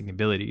spellcasting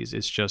abilities.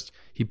 It's just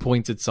he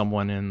points at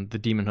someone and the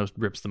demon host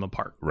rips them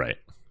apart. Right.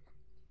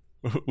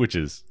 Which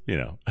is,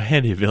 a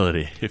handy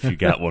ability if you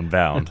got one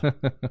bound.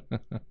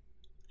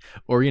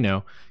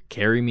 Or,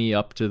 carry me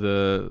up to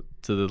the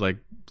like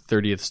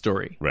 30th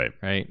story. Right.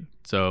 Right.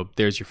 So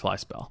there's your fly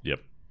spell.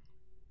 Yep.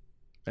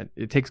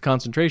 It takes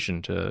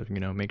concentration to,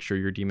 make sure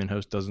your demon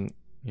host doesn't,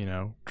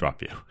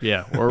 drop you.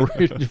 Yeah. Or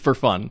for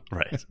fun.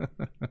 Right.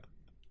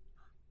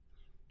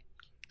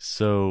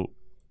 So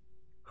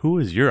who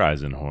is your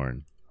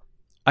Eisenhorn?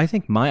 I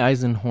think my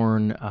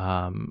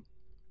Eisenhorn,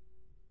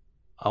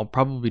 I'll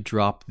probably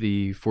drop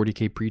the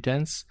 40k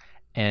pretense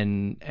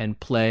and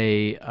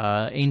play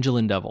Angel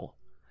and Devil.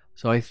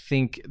 So I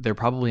think they're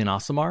probably an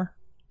Aasimar.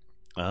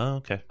 Oh,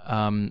 okay.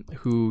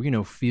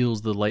 Who,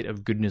 feels the light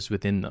of goodness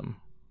within them.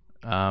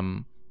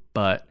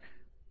 But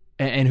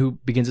who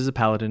begins as a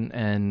paladin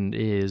and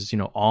is,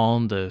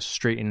 on the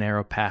straight and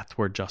narrow path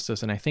toward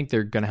justice. And I think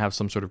they're going to have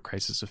some sort of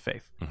crisis of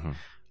faith. Mm-hmm.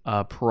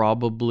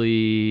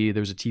 Probably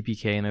there's a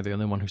TPK and they're the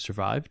only one who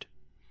survived.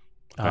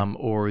 Okay.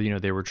 Or,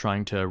 they were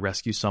trying to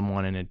rescue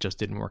someone and it just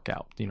didn't work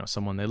out.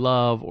 Someone they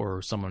love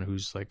or someone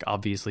who's like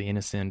obviously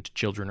innocent,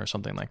 children or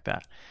something like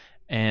that.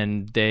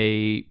 And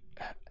I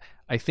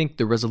think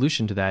the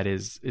resolution to that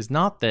is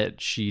not that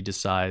she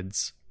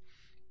decides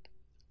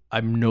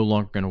I'm no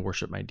longer going to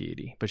worship my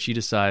deity, but she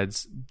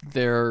decides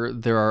there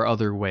are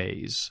other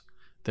ways.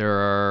 There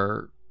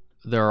are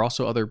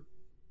also other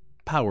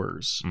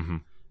powers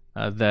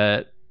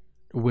that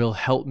will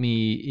help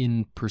me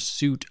in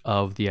pursuit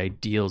of the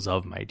ideals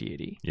of my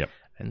deity. Yep.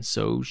 And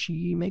so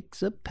she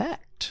makes a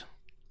pact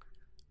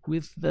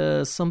with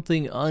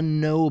something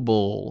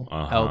unknowable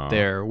out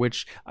there,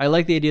 which I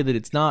like the idea that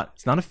it's not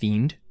a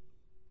fiend,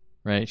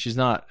 right? She's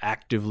not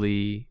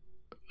actively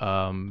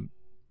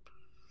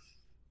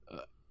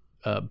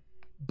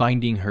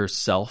binding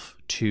herself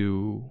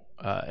to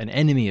an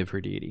enemy of her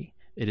deity.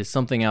 It is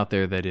something out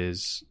there that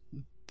is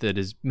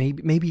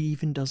maybe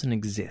even doesn't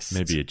exist.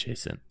 Maybe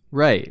adjacent.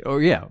 Right.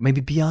 Or yeah,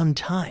 maybe beyond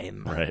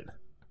time. Right.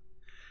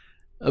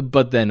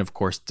 But then, of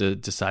course,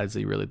 decides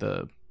that really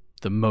the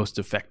most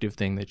effective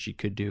thing that she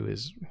could do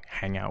is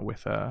hang out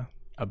with a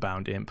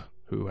bound imp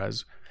who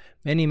has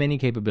many, many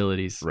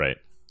capabilities. Right.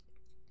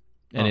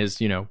 And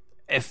is,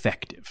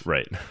 effective.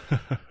 Right.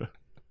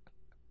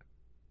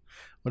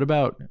 What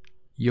about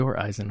your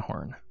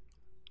Eisenhorn?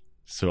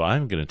 So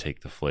I'm going to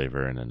take the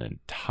flavor in an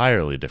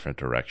entirely different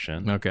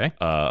direction. Okay.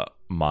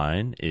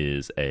 Mine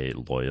is a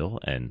loyal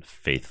and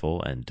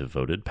faithful and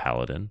devoted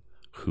paladin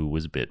who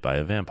was bit by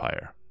a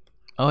vampire.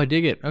 Oh, I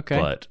dig it. Okay.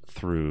 But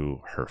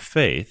through her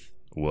faith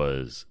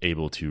was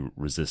able to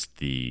resist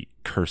the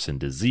curse and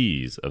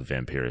disease of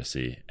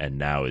vampiracy and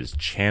now is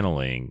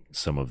channeling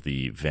some of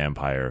the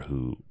vampire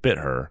who bit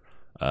her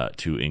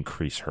to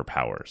increase her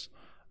powers.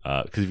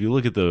 Because if you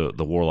look at the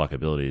warlock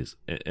abilities,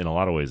 in a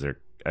lot of ways they're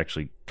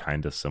actually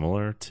kind of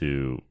similar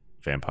to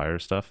vampire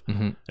stuff.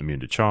 Mm-hmm.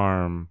 Immune to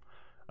charm,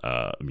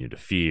 immune to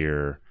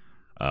fear,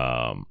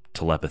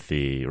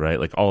 telepathy, right?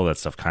 Like all of that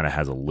stuff kind of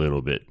has a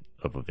little bit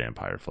of a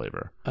vampire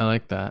flavor. I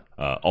like that.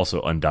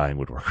 Also, Undying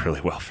would work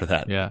really well for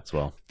that as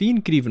well.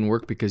 Fiend could even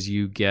work because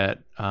you get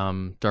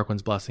Dark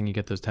One's Blessing, you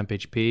get those temp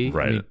HP.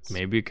 Right. I mean,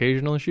 maybe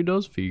occasionally she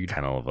does feed.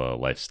 Kind of a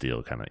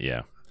lifesteal kind of,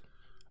 yeah.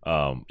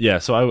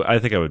 So I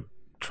think I would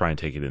try and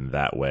take it in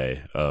that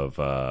way of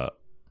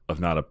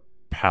not a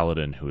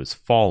paladin who has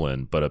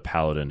fallen, but a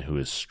paladin who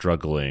is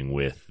struggling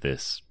with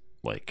this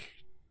like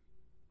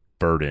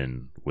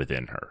burden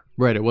within her.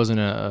 Right. It wasn't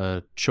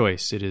a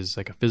choice. It is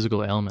like a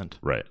physical ailment.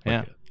 Right.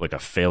 Yeah. Like a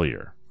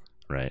failure.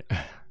 Right.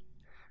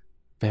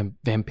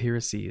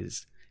 Vampiracy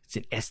it's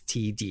an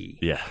STD.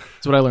 Yeah.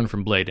 That's what I learned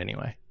from Blade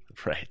anyway.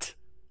 Right.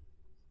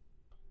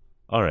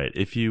 All right.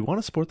 If you want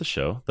to support the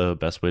show, the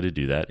best way to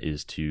do that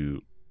is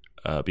to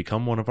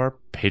become one of our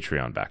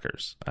Patreon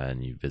backers.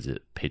 And you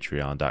visit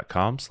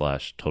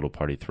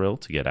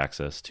patreon.com/totalpartythrill to get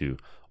access to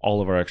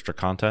all of our extra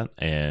content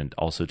and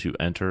also to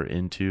enter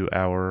into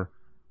our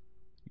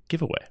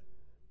giveaway.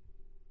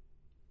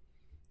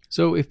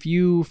 So if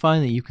you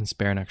find that you can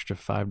spare an extra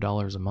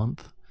 $5 a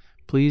month,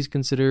 please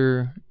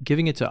consider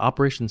giving it to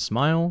Operation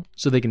Smile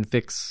so they can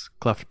fix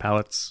cleft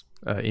palates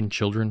in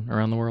children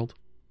around the world.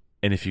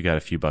 And if you got a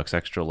few bucks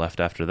extra left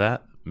after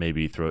that,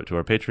 maybe throw it to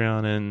our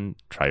Patreon and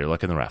try your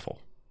luck in the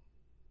raffle.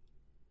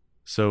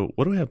 So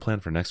what do we have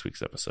planned for next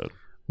week's episode?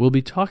 We'll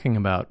be talking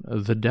about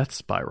the Death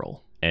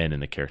Spiral. And in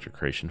the Character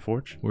Creation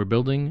Forge, we're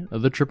building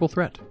the Triple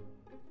Threat.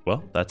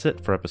 Well, that's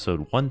it for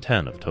episode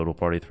 110 of Total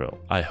Party Thrill.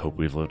 I hope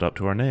we've lived up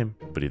to our name,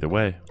 but either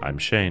way, I'm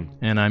Shane.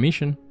 And I'm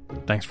Ishan.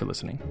 Thanks for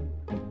listening.